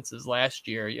offense as last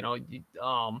year.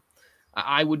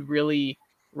 I would really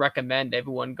recommend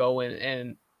everyone go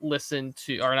and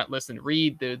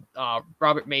read the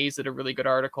Robert Mays did a really good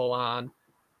article on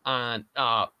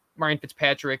Ryan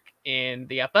Fitzpatrick in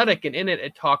The Athletic, and in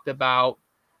it talked about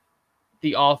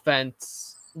the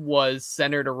offense was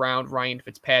centered around Ryan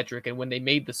Fitzpatrick, and when they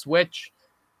made the switch,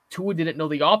 Tua didn't know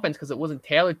the offense because it wasn't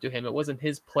tailored to him. It wasn't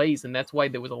his plays, and that's why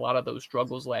there was a lot of those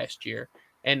struggles last year.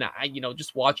 And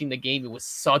just watching the game, it was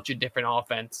such a different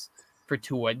offense for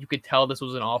Tua. You could tell this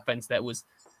was an offense that was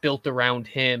built around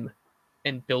him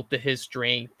and built to his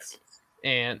strengths,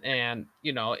 and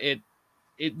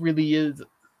it really is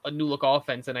a new look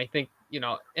offense. And I think,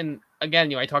 and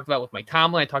again, I talked about with Mike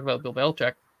Tomlin, I talked about Bill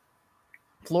Belichick.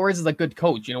 Flores is a good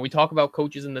coach. We talk about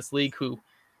coaches in this league who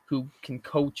can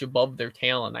coach above their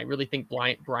talent. I really think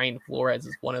Brian Flores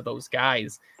is one of those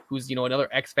guys who's, another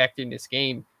X factor in this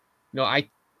game.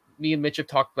 Me and Mitch have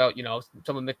talked about,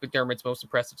 some of McDermott's most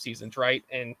impressive seasons, right?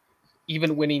 And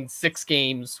even winning 6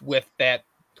 games with that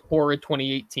horrid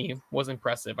 2018 team was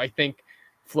impressive. I think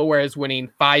Flores winning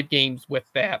 5 games with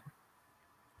that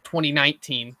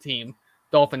 2019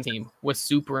 Dolphins team was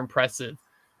super impressive.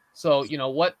 So,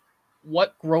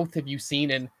 what growth have you seen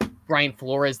in Brian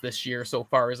Flores this year so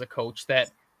far as a coach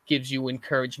that gives you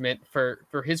encouragement for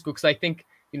his group? Because I think,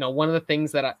 one of the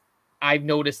things that I've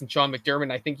noticed in Sean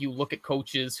McDermott, I think you look at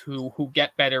coaches who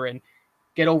get better and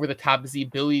get over the top is the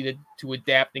ability to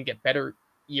adapt and get better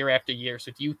year after year.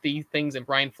 So do you see things in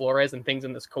Brian Flores and things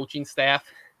in this coaching staff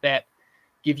that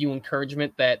give you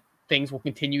encouragement that things will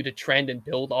continue to trend and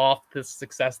build off the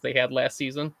success they had last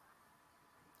season?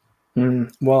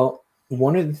 Well,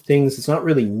 one of the things, it's not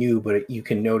really new, but you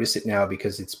can notice it now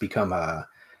because it's become a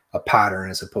pattern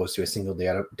as opposed to a single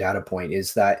data point,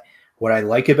 is that what I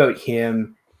like about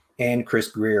him and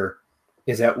Chris Guerard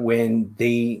is that when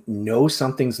they know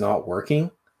something's not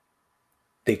working,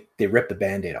 they rip the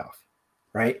Band-Aid off,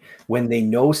 right? When they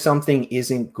know something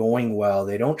isn't going well,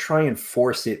 they don't try and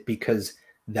force it because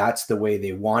that's the way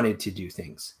they wanted to do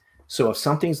things. So if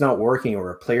something's not working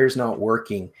or a player's not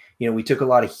working, we took a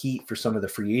lot of heat for some of the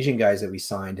free agent guys that we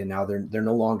signed, and now they're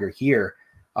no longer here.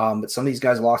 But some of these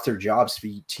guys lost their jobs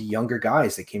to younger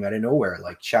guys that came out of nowhere,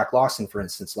 like Shaq Lawson, for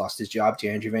instance, lost his job to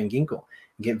Andrew Van Ginkel.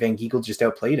 Van Ginkel just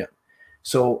outplayed him.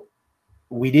 So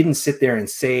we didn't sit there and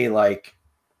say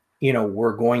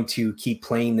we're going to keep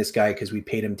playing this guy because we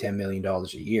paid him $10 million a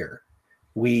year.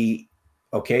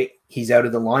 He's out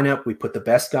of the lineup. We put the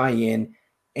best guy in,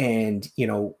 and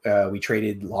we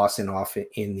traded Lawson off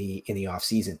in the off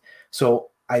season. So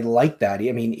I like that.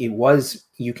 I mean,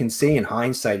 you can say in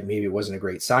hindsight maybe it wasn't a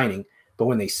great signing, but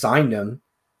when they signed him,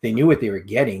 they knew what they were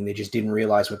getting. They just didn't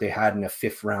realize what they had in a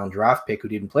 5th round draft pick who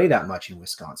didn't play that much in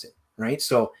Wisconsin, right?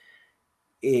 So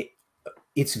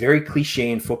it's very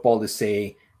cliche in football to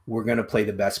say we're going to play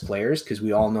the best players because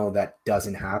we all know that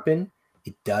doesn't happen.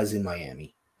 It does in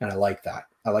Miami, and I like that.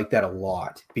 I like that a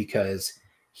lot because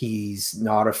he's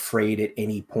not afraid at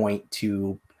any point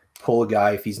to pull a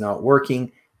guy if he's not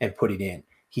working and put it in.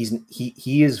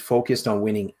 He is focused on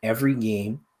winning every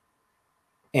game,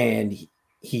 and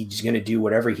he's going to do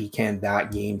whatever he can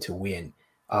that game to win.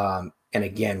 And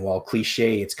again, while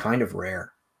cliche, it's kind of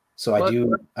rare. So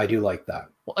I do like that.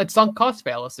 Well, it's sunk cost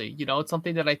fallacy. It's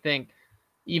something that I think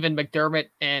even McDermott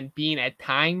and Bean at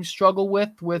times struggle with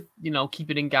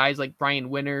keeping in guys like Brian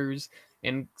Winters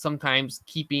and sometimes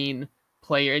keeping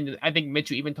player, and I think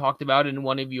Mitch, you even talked about it in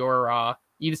one of your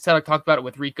you just talked about it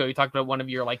with Rico. You talked about one of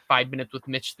your like 5 minutes with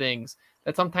Mitch things,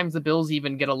 that sometimes the Bills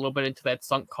even get a little bit into that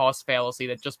sunk cost fallacy,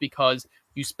 that just because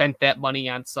you spent that money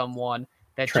on someone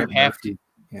that Trent you have Murphy.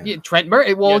 to. Yeah, Trent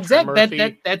Murphy. Well, Yeah,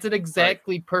 exactly. That's an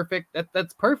exactly perfect.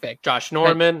 That's perfect. Josh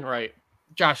Norman, right?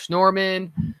 Josh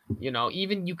Norman.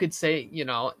 Even you could say,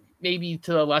 maybe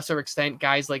to a lesser extent,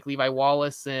 guys like Levi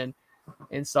Wallace and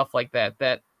stuff like that.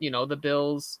 That the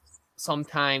Bills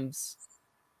sometimes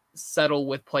settle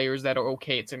with players that are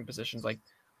okay at certain positions, like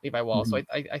Levi Wallace. So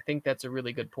I think that's a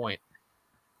really good point.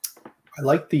 I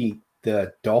like the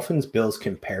Dolphins Bills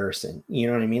comparison. You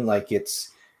know what I mean? Like,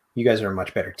 you guys are a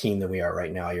much better team than we are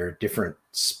right now. You're a different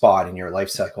spot in your life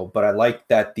cycle, but I like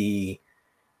that they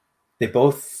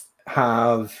both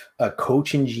have a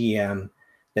coach and GM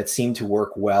that seem to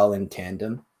work well in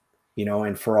tandem,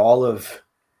 and for all of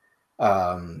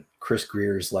Chris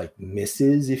Greer's like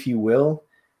misses, if you will,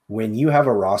 when you have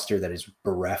a roster that is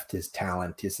bereft his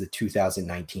talent, is the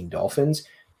 2019 Dolphins,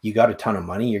 you got a ton of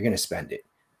money, you're going to spend it.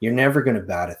 You're never going to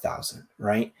bat 1,000,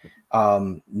 right?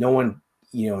 No one,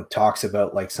 talks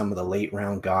about like some of the late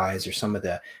round guys or some of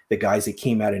the guys that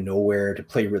came out of nowhere to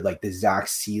play with, like the Zach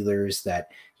Sealers, that,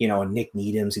 Nick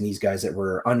Needhams and these guys that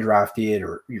were undrafted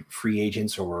or free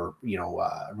agents or,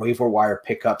 waiver wire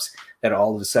pickups that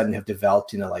all of a sudden have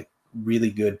developed into like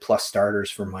really good plus starters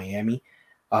for Miami.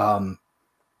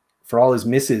 For all his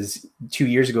misses 2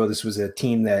 years ago, this was a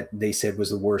team that they said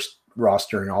was the worst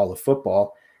roster in all of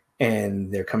football.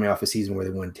 And they're coming off a season where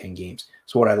they won 10 games.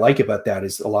 So what I like about that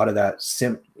is a lot of that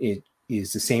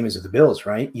is the same as the Bills,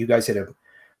 right? You guys had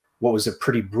what was a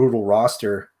pretty brutal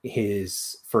roster the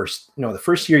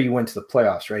first year you went to the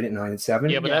playoffs, right? At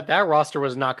 9-7. Yeah, but that roster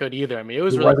was not good either. I mean, it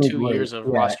was really 2 years of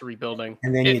roster rebuilding.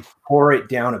 And then you tore it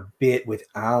down a bit with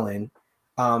Allen.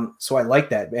 So I like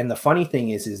that. And the funny thing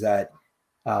is that,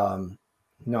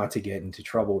 not to get into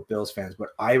trouble with Bills fans, but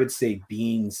I would say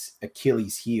Bean's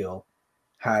Achilles heel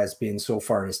has been so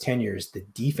far in his tenure is the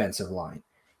defensive line.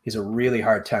 Is a really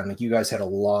hard time. Like, you guys had a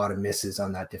lot of misses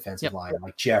on that defensive line,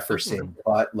 like Jefferson,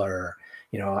 Butler,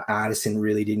 Addison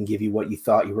really didn't give you what you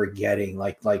thought you were getting,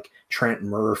 like Trent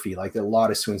Murphy, like a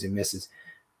lot of swings and misses.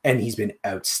 And he's been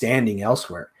outstanding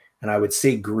elsewhere. And I would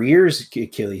say Greer's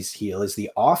Achilles heel is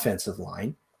the offensive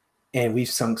line. And we've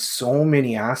sunk so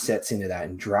many assets into that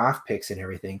and draft picks and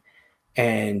everything.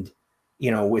 And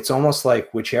it's almost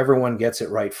like whichever one gets it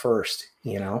right first,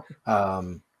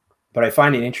 but I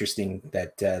find it interesting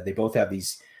that they both have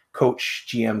these coach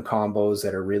GM combos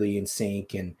that are really in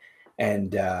sync, and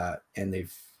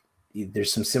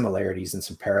there's some similarities and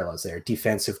some parallels there.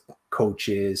 Defensive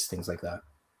coaches, things like that.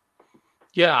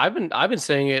 Yeah, I've been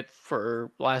saying it for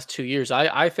the last 2 years.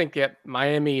 I think that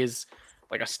Miami is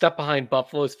like a step behind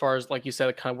Buffalo as far as, like you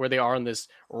said, kind of where they are in this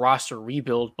roster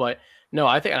rebuild, but no,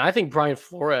 I think Brian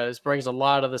Flores brings a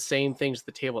lot of the same things to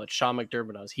the table that Sean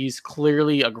McDermott does. He's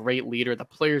clearly a great leader. The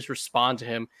players respond to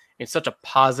him in such a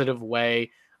positive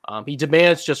way. He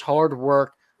demands just hard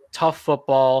work, tough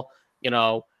football.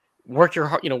 Work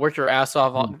your ass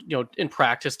off. In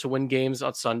practice to win games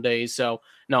on Sundays. So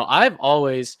no, I've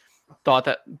always thought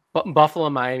that Buffalo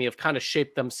and Miami have kind of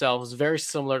shaped themselves very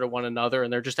similar to one another,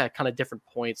 and they're just at kind of different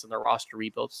points in their roster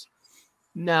rebuilds.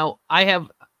 Now, I have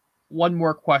one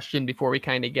more question before we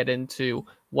kind of get into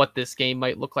what this game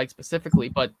might look like specifically.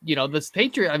 But,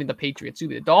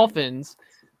 the Dolphins,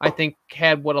 I think,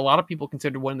 had what a lot of people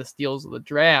considered one of the steals of the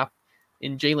draft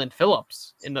in Jalen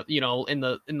Phillips in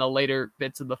the later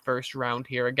bits of the first round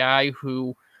here. A guy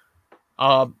who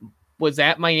was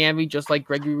at Miami, just like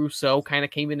Gregory Rousseau, kind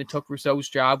of came in and took Rousseau's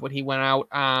job when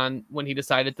he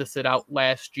decided to sit out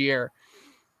last year.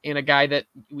 And a guy that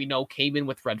we know came in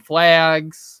with red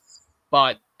flags,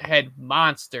 but had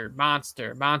monster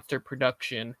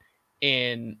production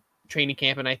in training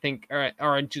camp, and I think,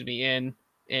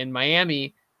 in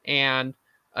Miami, and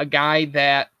a guy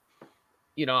that,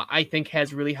 I think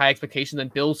has really high expectations,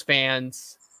 and Bills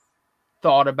fans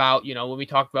thought about, when we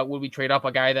talked about would we trade up,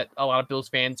 a guy that a lot of Bills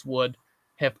fans would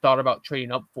have thought about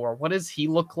trading up for. What does he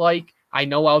look like? I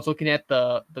know I was looking at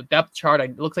the depth chart.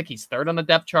 It looks like he's third on the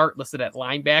depth chart, listed at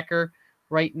linebacker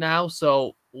right now.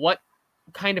 So what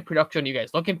kind of production are you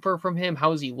guys looking for from him?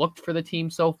 How has he looked for the team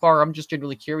so far? I'm just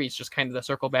generally curious, just kind of to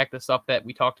circle back to stuff that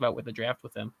we talked about with the draft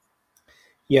with him.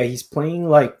 Yeah, he's playing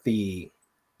like the,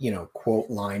 quote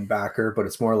linebacker, but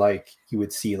it's more like you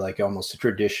would see like almost a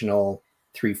traditional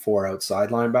 3-4 outside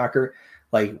linebacker.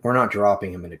 Like, we're not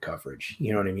dropping him into coverage.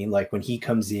 You know what I mean? Like, when he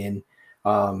comes in,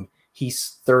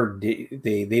 he's third.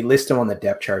 They list him on the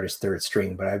depth chart as third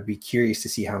string, but I'd be curious to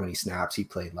see how many snaps he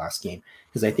played last game,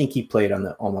 because I think he played on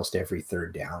almost every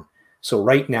third down. So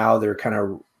right now they're kind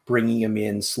of bringing him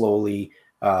in slowly,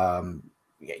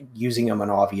 using him on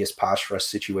obvious pass rush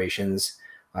situations.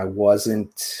 I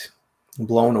wasn't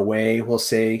blown away, we'll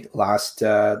say, last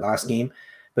game.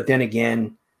 But then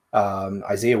again,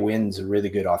 Isaiah Wynn's a really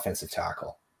good offensive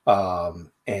tackle.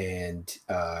 And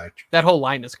that whole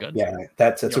line is good. Yeah,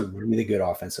 that's a really good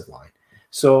offensive line.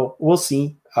 So we'll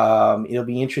see. It'll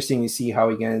be interesting to see how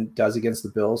he does against the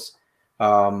Bills.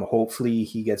 Hopefully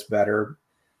he gets better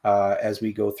as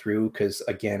we go through, because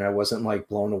again, I wasn't like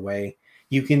blown away.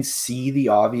 You can see the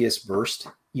obvious burst.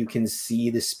 You can see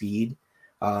the speed.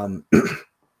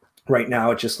 Right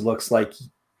now, it just looks like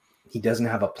he doesn't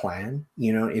have a plan,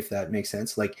 if that makes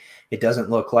sense. Like, it doesn't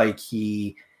look like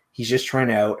he's just trying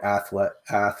to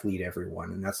athlete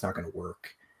everyone, and that's not going to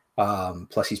work.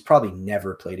 Plus, he's probably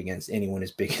never played against anyone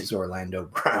as big as Orlando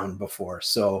Brown before.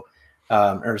 So,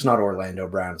 or it's not Orlando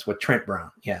Brown, it's Trent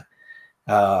Brown. Yeah.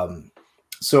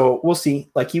 So we'll see.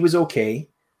 Like, he was okay.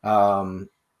 And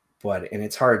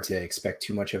it's hard to expect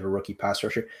too much of a rookie pass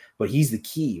rusher, but he's the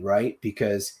key, right?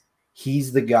 Because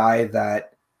he's the guy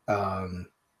that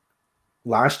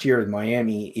last year in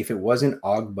Miami, if it wasn't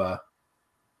Ogba,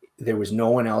 there was no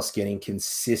one else getting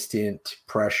consistent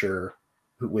pressure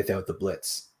without the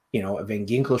blitz. Van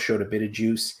Ginkel showed a bit of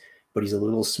juice, but he's a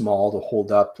little small to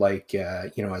hold up, like,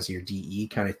 as your DE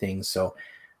kind of thing. So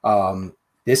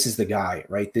this is the guy,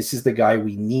 right? This is the guy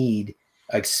we need,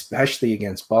 especially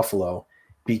against Buffalo,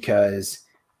 because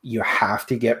you have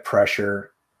to get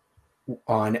pressure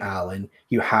on Allen.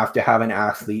 You have to have an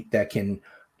athlete that can,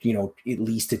 at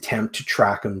least attempt to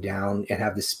track him down and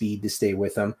have the speed to stay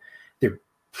with him. They're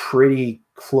pretty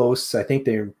close. I think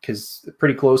they're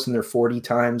pretty close in their 40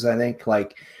 times. I think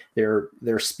like their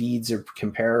speeds are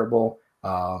comparable.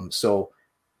 So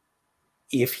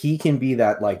if he can be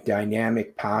that like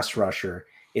dynamic pass rusher,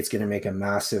 it's going to make a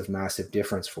massive, massive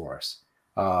difference for us.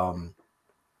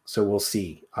 So we'll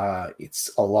see. It's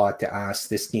a lot to ask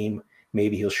this game.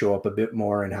 Maybe he'll show up a bit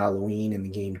more in Halloween in the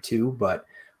game too, but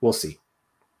we'll see.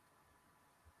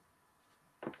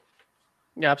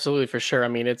 Yeah, absolutely, for sure. I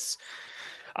mean,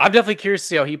 I'm definitely curious to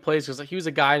see how he plays, because he was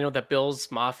a guy I know that Bills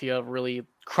Mafia really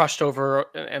crushed over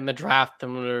in the draft,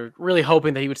 and we were really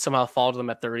hoping that he would somehow fall to them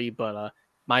at 30, but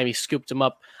Miami scooped him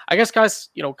up. I guess, guys,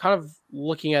 kind of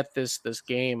looking at this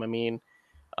game, I mean,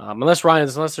 unless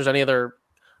there's any other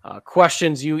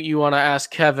questions you want to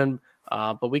ask Kevin,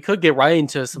 but we could get right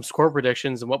into some score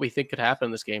predictions and what we think could happen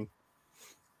in this game.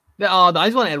 I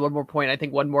just want to add one more point. I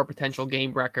think one more potential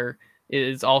game wrecker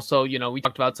is also, we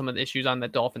talked about some of the issues on the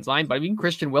Dolphins line, but I mean,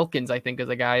 Christian Wilkins, I think, is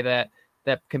a guy that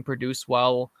can produce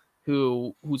well,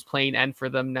 who's playing end for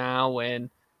them now. And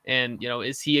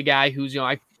is he a guy who's,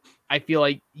 I feel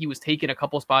like he was taken a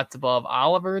couple spots above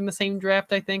Oliver in the same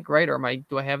draft, I think, right? Or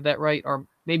do I have that right? Or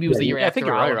maybe it was the year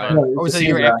after Oliver. Right. Or was it the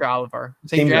year after Oliver?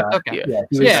 Same draft? Okay. Yeah,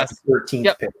 he was the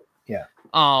 13th pick. Yeah.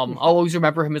 I'll always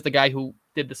remember him as the guy who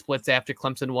did the splits after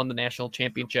Clemson won the national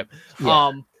championship.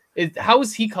 Yeah. How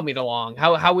is he coming along?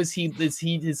 How is he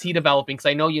developing? Because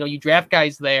I know, you draft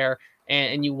guys there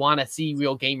and you want to see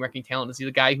real game wrecking talent. Is he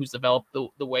the guy who's developed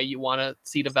the way you want to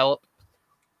see develop?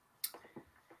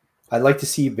 I'd like to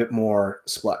see a bit more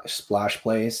splash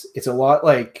plays. It's a lot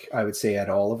like, I would say, at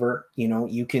Oliver.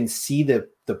 You can see the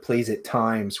plays at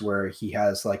times where he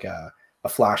has like a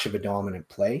flash of a dominant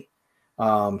play.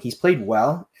 He's played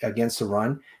well against the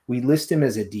run. We list him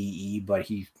as a DE, but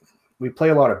we play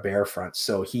a lot of bear fronts,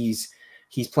 so he's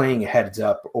playing heads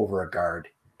up over a guard,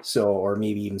 or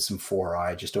maybe even some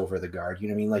 4-eye just over the guard. You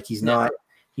know what I mean? Like he's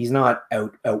not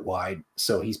out wide,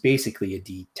 so he's basically a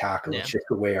D tackle. It's just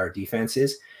the way our defense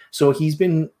is. So he's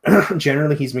been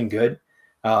generally good.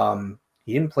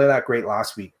 He didn't play that great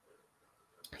last week.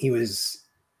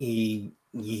 He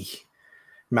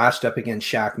matched up against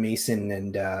Shaq Mason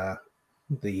and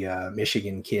the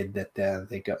Michigan kid that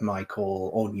they got,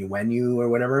 Michael Onwenu or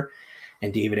whatever,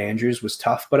 and David Andrews was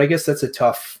tough, but I guess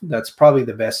that's probably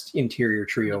the best interior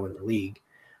trio in the league.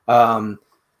 So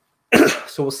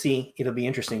we'll see. It'll be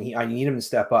interesting. I need him to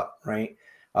step up, right?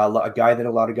 A guy that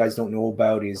a lot of guys don't know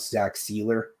about is Zach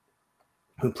Sealer,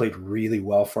 who played really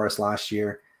well for us last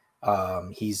year.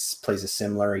 Plays a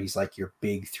similar, he's like your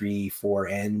big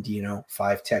 3-4 end,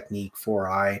 5 technique,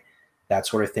 4-eye, that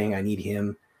sort of thing. I need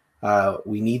him.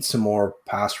 We need some more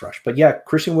pass rush. But yeah,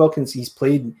 Christian Wilkins, he's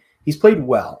played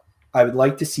well. I would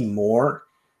like to see more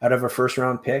out of a first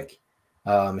round pick,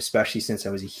 especially since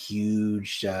I was a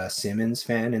huge Simmons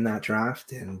fan in that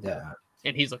draft. And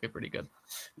he's looking pretty good.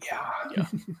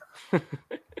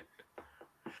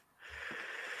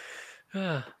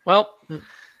 Yeah. Well,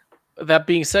 that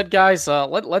being said, guys,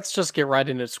 let's just get right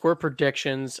into score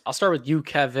predictions. I'll start with you,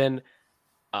 Kevin.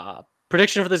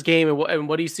 prediction for this game, and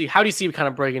what do you see? How do you see it kind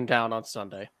of breaking down on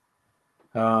Sunday?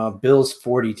 Bills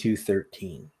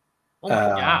 42-13. Oh my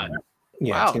God.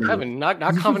 Yeah, wow, Kevin, not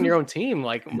covering your own team.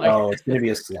 Like, no, it's going to be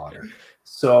a slaughter.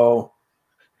 So,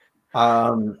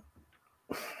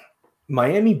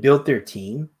 Miami built their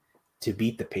team to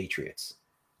beat the Patriots.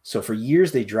 So for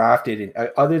years they drafted,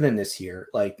 other than this year,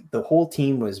 like the whole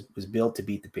team was built to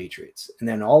beat the Patriots. And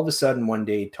then all of a sudden one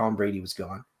day Tom Brady was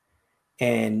gone.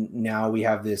 And now we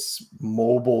have this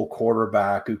mobile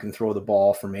quarterback who can throw the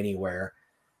ball from anywhere.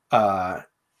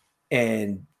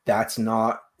 And that's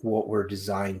not what we're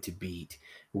designed to beat.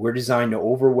 We're designed to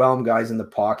overwhelm guys in the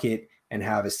pocket and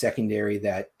have a secondary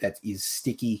that is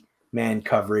sticky man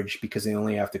coverage because they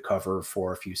only have to cover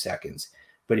for a few seconds.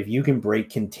 But if you can break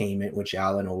containment, which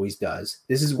Allen always does,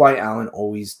 this is why Allen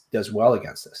always does well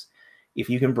against us. If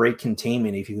you can break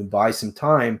containment, if you can buy some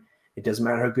time, it doesn't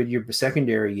matter how good your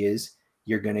secondary is,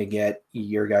 your guys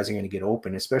are going to get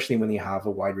open, especially when you have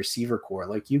a wide receiver core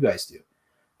like you guys do.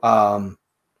 On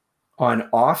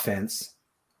offense,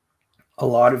 a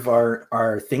lot of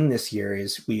our thing this year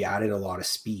is we added a lot of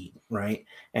speed, right?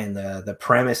 And the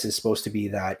premise is supposed to be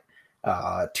that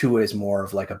Tua is more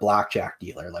of like a blackjack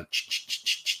dealer, like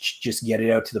just get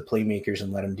it out to the playmakers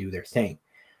and let them do their thing.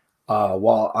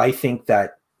 While I think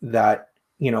that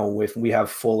if we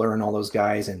have Fuller and all those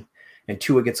guys and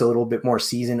Tua gets a little bit more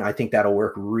seasoned, I think that'll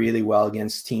work really well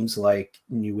against teams like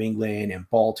New England and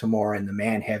Baltimore and the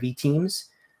man heavy teams.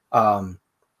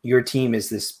 Your team is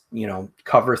this,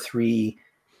 cover 3,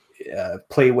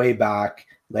 play way back,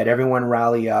 let everyone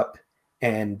rally up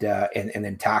and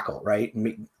then tackle, right?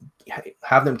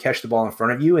 Have them catch the ball in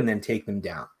front of you and then take them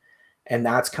down. And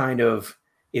that's kind of,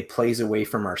 it plays away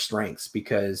from our strengths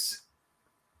because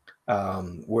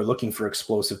we're looking for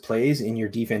explosive plays and your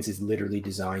defense is literally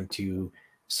designed to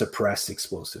suppress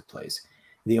explosive plays.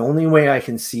 The only way I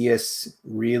can see us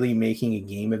really making a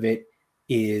game of it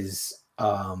is,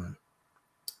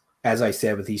 as I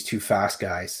said, with these two fast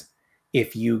guys,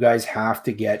 if you guys have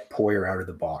to get Poyer out of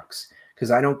the box,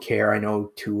 because I don't care. I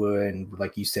know Tua and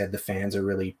like you said, the fans are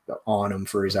really on him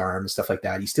for his arm and stuff like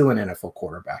that. He's still an NFL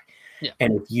quarterback. Yeah.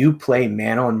 And if you play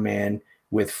man on man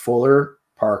with Fuller,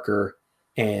 Parker,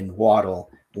 and Waddle,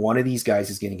 one of these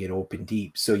guys is going to get open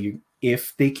deep. So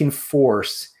if they can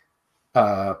force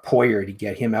Poyer to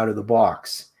get him out of the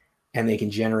box and they can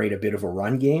generate a bit of a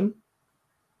run game,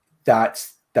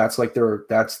 that's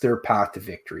their path to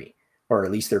victory, or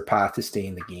at least their path to stay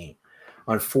in the game.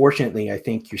 Unfortunately, I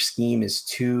think your scheme is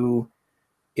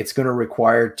it's going to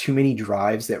require too many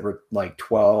drives that were like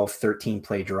 12, 13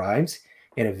 play drives.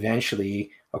 And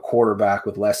eventually a quarterback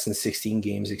with less than 16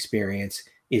 games experience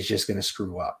is just going to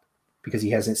screw up because he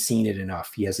hasn't seen it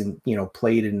enough. He hasn't,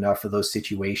 played enough of those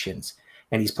situations.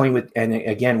 And he's playing with, and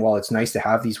again, while it's nice to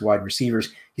have these wide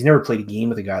receivers, he's never played a game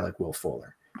with a guy like Will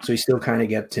Fuller. So you still kind of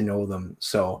get to know them.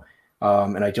 So,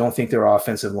 and I don't think their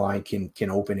offensive line can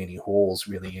open any holes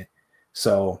really.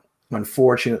 So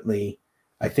unfortunately,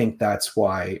 I think that's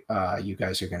why you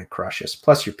guys are going to crush us.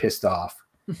 Plus you're pissed off.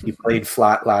 You played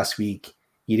flat last week.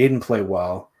 You didn't play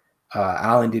well.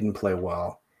 Allen didn't play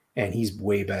well, and he's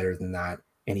way better than that.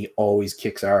 And he always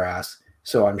kicks our ass.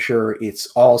 So I'm sure it's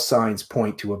all signs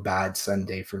point to a bad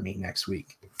Sunday for me next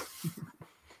week.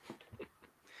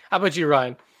 How about you,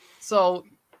 Ryan? So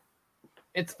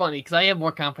it's funny because I have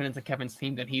more confidence in Kevin's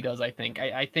team than he does. I think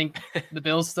the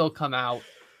Bills still come out,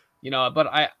 but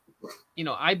I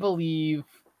believe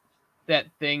that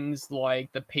things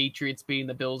like the Patriots beating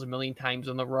the Bills a million times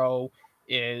in a row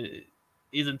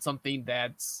isn't something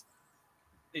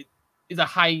is a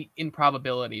high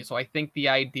improbability. So I think the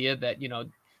idea that,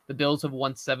 the Bills have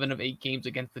won 7 of 8 games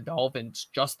against the Dolphins,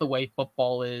 just the way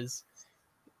football is,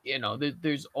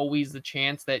 there's always the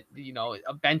chance that,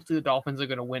 eventually the Dolphins are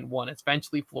going to win one.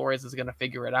 Eventually Flores is going to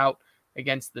figure it out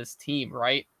against this team,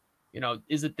 right?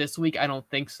 Is it this week? I don't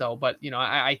think so. But,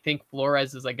 I think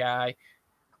Flores is a guy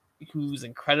who's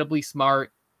incredibly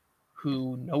smart,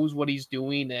 who knows what he's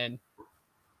doing, and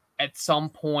at some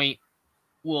point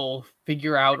will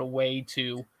figure out a way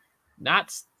to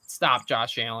not stop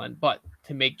Josh Allen, but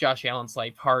to make Josh Allen's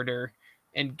life harder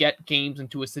and get games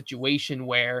into a situation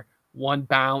where one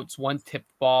bounce, one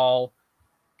tipped ball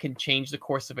can change the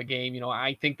course of a game.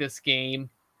 I think this game,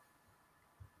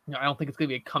 I don't think it's going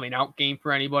to be a coming out game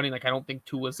for anybody. Like, I don't think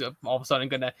Tua's all of a sudden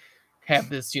going to have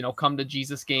this, come to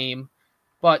Jesus game.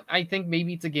 But I think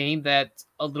maybe it's a game that's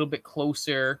a little bit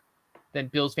closer than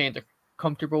Bills fans are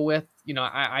comfortable with.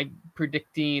 I'm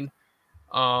predicting,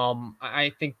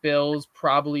 I think Bills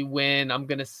probably win. I'm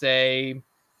going to say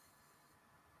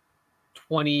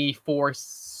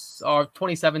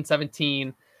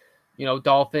 27-17.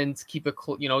 Dolphins keep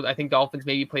I think Dolphins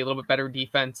maybe play a little bit better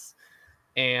defense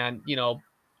and,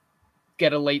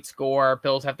 get a late score.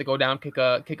 Bills have to go down, kick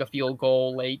a field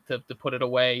goal late to put it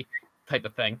away type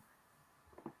of thing.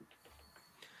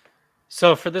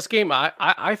 So for this game,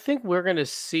 I think we're going to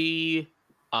see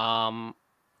not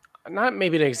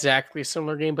maybe an exactly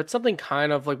similar game, but something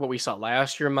kind of like what we saw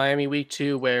last year in Miami week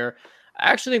 2, where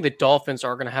I actually think the Dolphins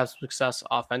are going to have success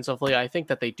offensively. I think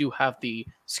that they do have the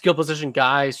skill position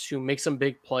guys to make some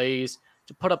big plays,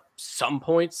 to put up some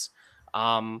points.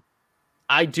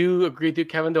 I do agree with you,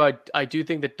 Kevin, though. I do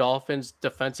think the Dolphins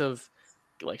defensive,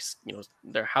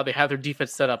 how they have their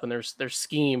defense set up and their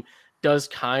scheme does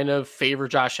kind of favor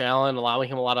Josh Allen, allowing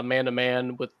him a lot of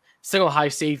man-to-man with single high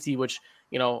safety, which,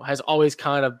 has always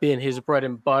kind of been his bread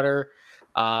and butter.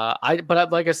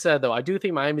 But like I said, though, I do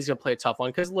think Miami's going to play a tough one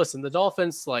because, listen, the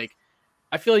Dolphins,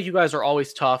 I feel like you guys are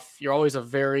always tough. You're always a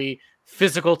very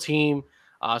physical team.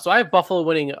 So I have Buffalo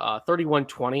winning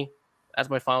 31-20 as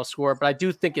my final score, but I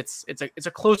do think it's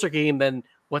a closer game than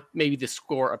what maybe the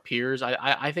score appears.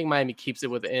 I think Miami keeps it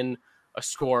within a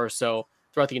score or so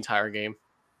throughout the entire game.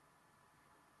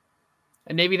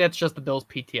 And maybe that's just the Bills'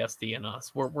 PTSD in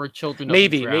us. We're children of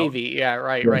maybe, drought. yeah,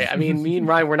 right. I mean, me and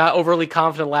Ryan, we're not overly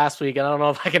confident last week, and I don't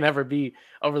know if I can ever be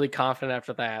overly confident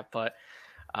after that. But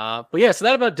yeah, so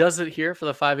that about does it here for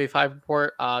the 5A5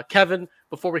 report. Kevin,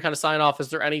 before we kind of sign off, is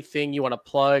there anything you want to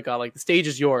plug? The stage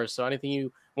is yours. So anything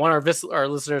you want our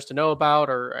listeners to know about,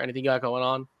 or anything you got going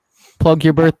on? Plug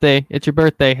your birthday. It's your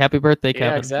birthday. Happy birthday,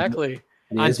 Kevin. Yeah, exactly.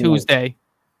 On Tuesday.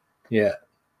 Yeah.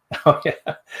 Oh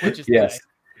yeah. Which is yes. today.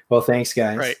 Well, thanks,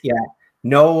 guys. Right. Yeah.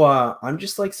 No, I'm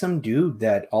just like some dude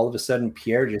that all of a sudden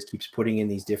Pierre just keeps putting in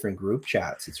these different group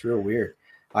chats. It's real weird.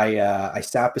 I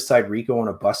sat beside Rico on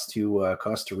a bus to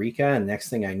Costa Rica, and next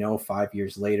thing I know, 5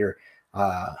 years later,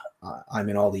 I'm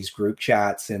in all these group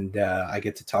chats, and I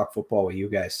get to talk football with you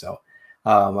guys. So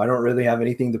I don't really have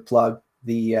anything to plug.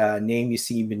 The name you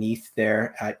see beneath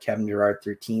there at Kevin Guerard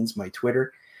 13 is my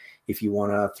Twitter. If you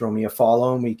want to throw me a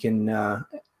follow, we can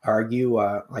argue.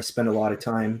 I spend a lot of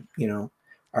time,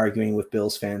 arguing with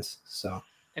Bills fans. So,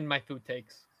 and my food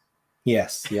takes.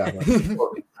 Yes, yeah,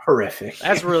 horrific.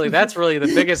 That's really the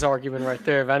biggest argument right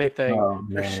there, if anything, for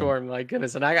man. sure. My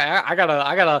goodness, and I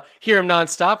gotta hear him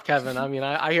nonstop, Kevin. I mean,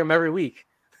 I hear him every week.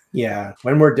 Yeah,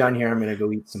 when we're done here, I'm gonna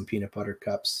go eat some peanut butter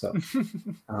cups.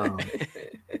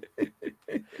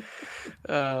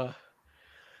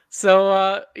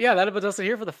 So, yeah, that about does it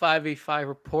here for the 5A5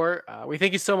 report. We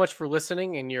thank you so much for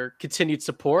listening and your continued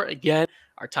support. Again,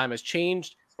 our time has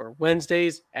changed. We're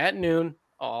Wednesdays at noon.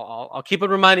 I'll keep on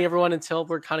reminding everyone until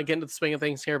we're kind of getting to the swing of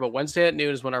things here. But Wednesday at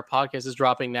noon is when our podcast is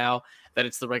dropping now that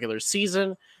it's the regular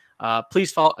season.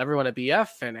 Please follow everyone at BF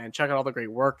and check out all the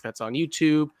great work that's on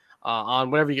YouTube,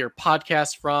 on whatever your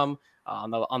podcast from,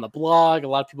 on the blog. A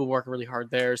lot of people working really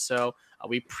hard there. So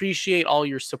we appreciate all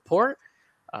your support.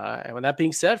 And with that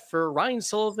being said, for Ryan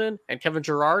Sullivan and Kevin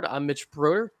Guerard, I'm Mitch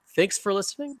Broder. Thanks for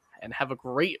listening and have a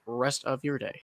great rest of your day.